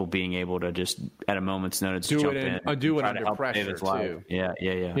and people being able to just at a moment's notice jump in, do it under pressure too. Yeah.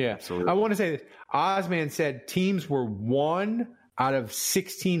 Absolutely. I want to say this. Ozman said teams were 1 out of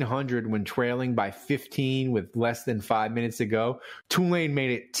 1,600 when trailing by 15 with less than 5 minutes to go. Tulane made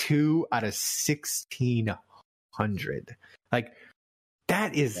it 2 out of 1,600. Like,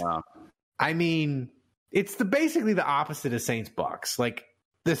 that is, I mean, it's basically the opposite of Saints Bucks. Like,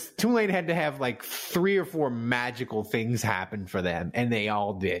 this Tulane had to have like 3 or 4 magical things happen for them, and they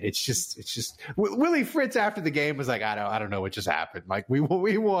all did. It's just Willie Fritz after the game was like, I don't know what just happened. Like we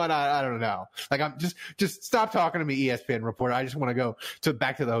won. I don't know. Like, I'm just stop talking to me, ESPN reporter. I just want to go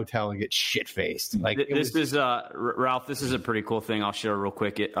back to the hotel and get shit faced. Like, Ralph. This is a pretty cool thing. I'll share real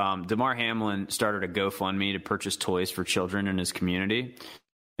quick. Damar Hamlin started a GoFundMe to purchase toys for children in his community,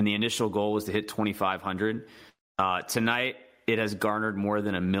 and the initial goal was to hit 2,500. Tonight, it has garnered more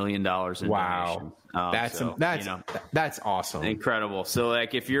than $1 million in donations. That's awesome. Incredible. So,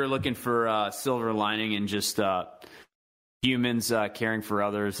 like, if you're looking for silver lining and just humans caring for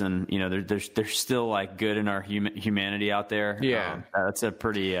others, and there's still like good in our humanity out there. Yeah, that's a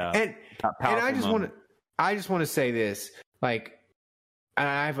pretty powerful I just want to say this. Like,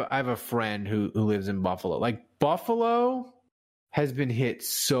 I have a friend who lives in Buffalo. Like, Buffalo has been hit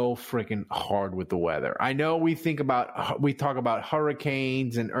so freaking hard with the weather. I know we talk about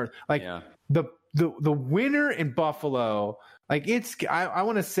hurricanes and the winter in Buffalo, like, I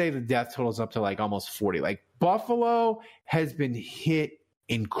want to say the death total is up to like almost 40. Like, Buffalo has been hit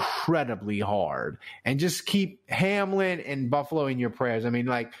incredibly hard, and just keep Hamlin and Buffalo in your prayers. I mean,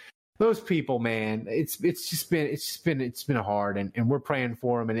 like, those people, man, it's been hard, and we're praying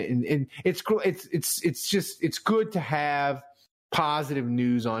for them, and it's good to have positive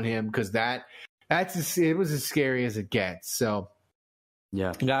news on him, because it was as scary as it gets. So,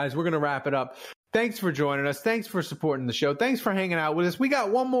 yeah, guys, we're gonna wrap it up. Thanks for joining us. Thanks for supporting the show. Thanks for hanging out with us. We got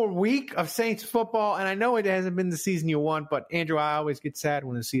one more week of Saints football, and I know it hasn't been the season you want, but Andrew, I always get sad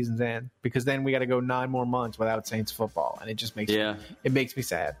when the seasons end, because then we got to go 9 more months without Saints football, and it just makes me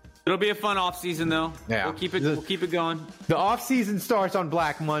sad. It'll be a fun off season though. Yeah, we'll keep it going. The off season starts on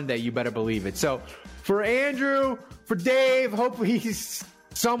Black Monday. You better believe it. So, for Andrew, for Dave, hopefully he's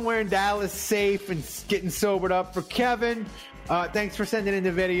somewhere in Dallas safe and getting sobered up. For Kevin, thanks for sending in the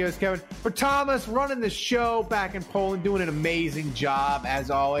videos, Kevin. For Thomas, running the show back in Poland, doing an amazing job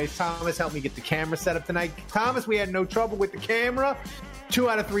as always. Thomas helped me get the camera set up tonight. Thomas, we had no trouble with the camera. 2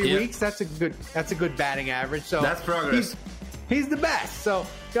 out of 3 weeks. That's a good batting average. So that's progress. He's the best. So,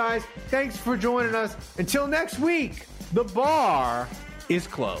 guys, thanks for joining us. Until next week, the bar is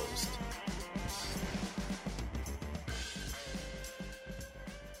closed.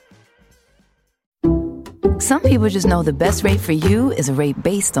 Some people just know the best rate for you is a rate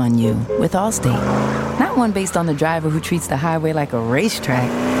based on you with Allstate. Not one based on the driver who treats the highway like a racetrack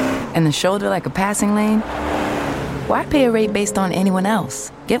and the shoulder like a passing lane. Why pay a rate based on anyone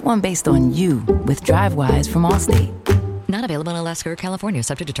else? Get one based on you with DriveWise from Allstate. Not available in Alaska or California,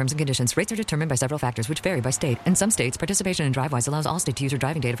 subject to terms and conditions. Rates are determined by several factors, which vary by state. In some states, participation in DriveWise allows Allstate to use your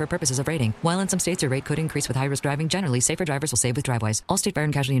driving data for purposes of rating. While in some states, your rate could increase with high-risk driving. Generally, safer drivers will save with DriveWise. Allstate Fire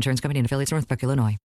and Casualty Insurance Company and affiliates, Northbrook, Illinois.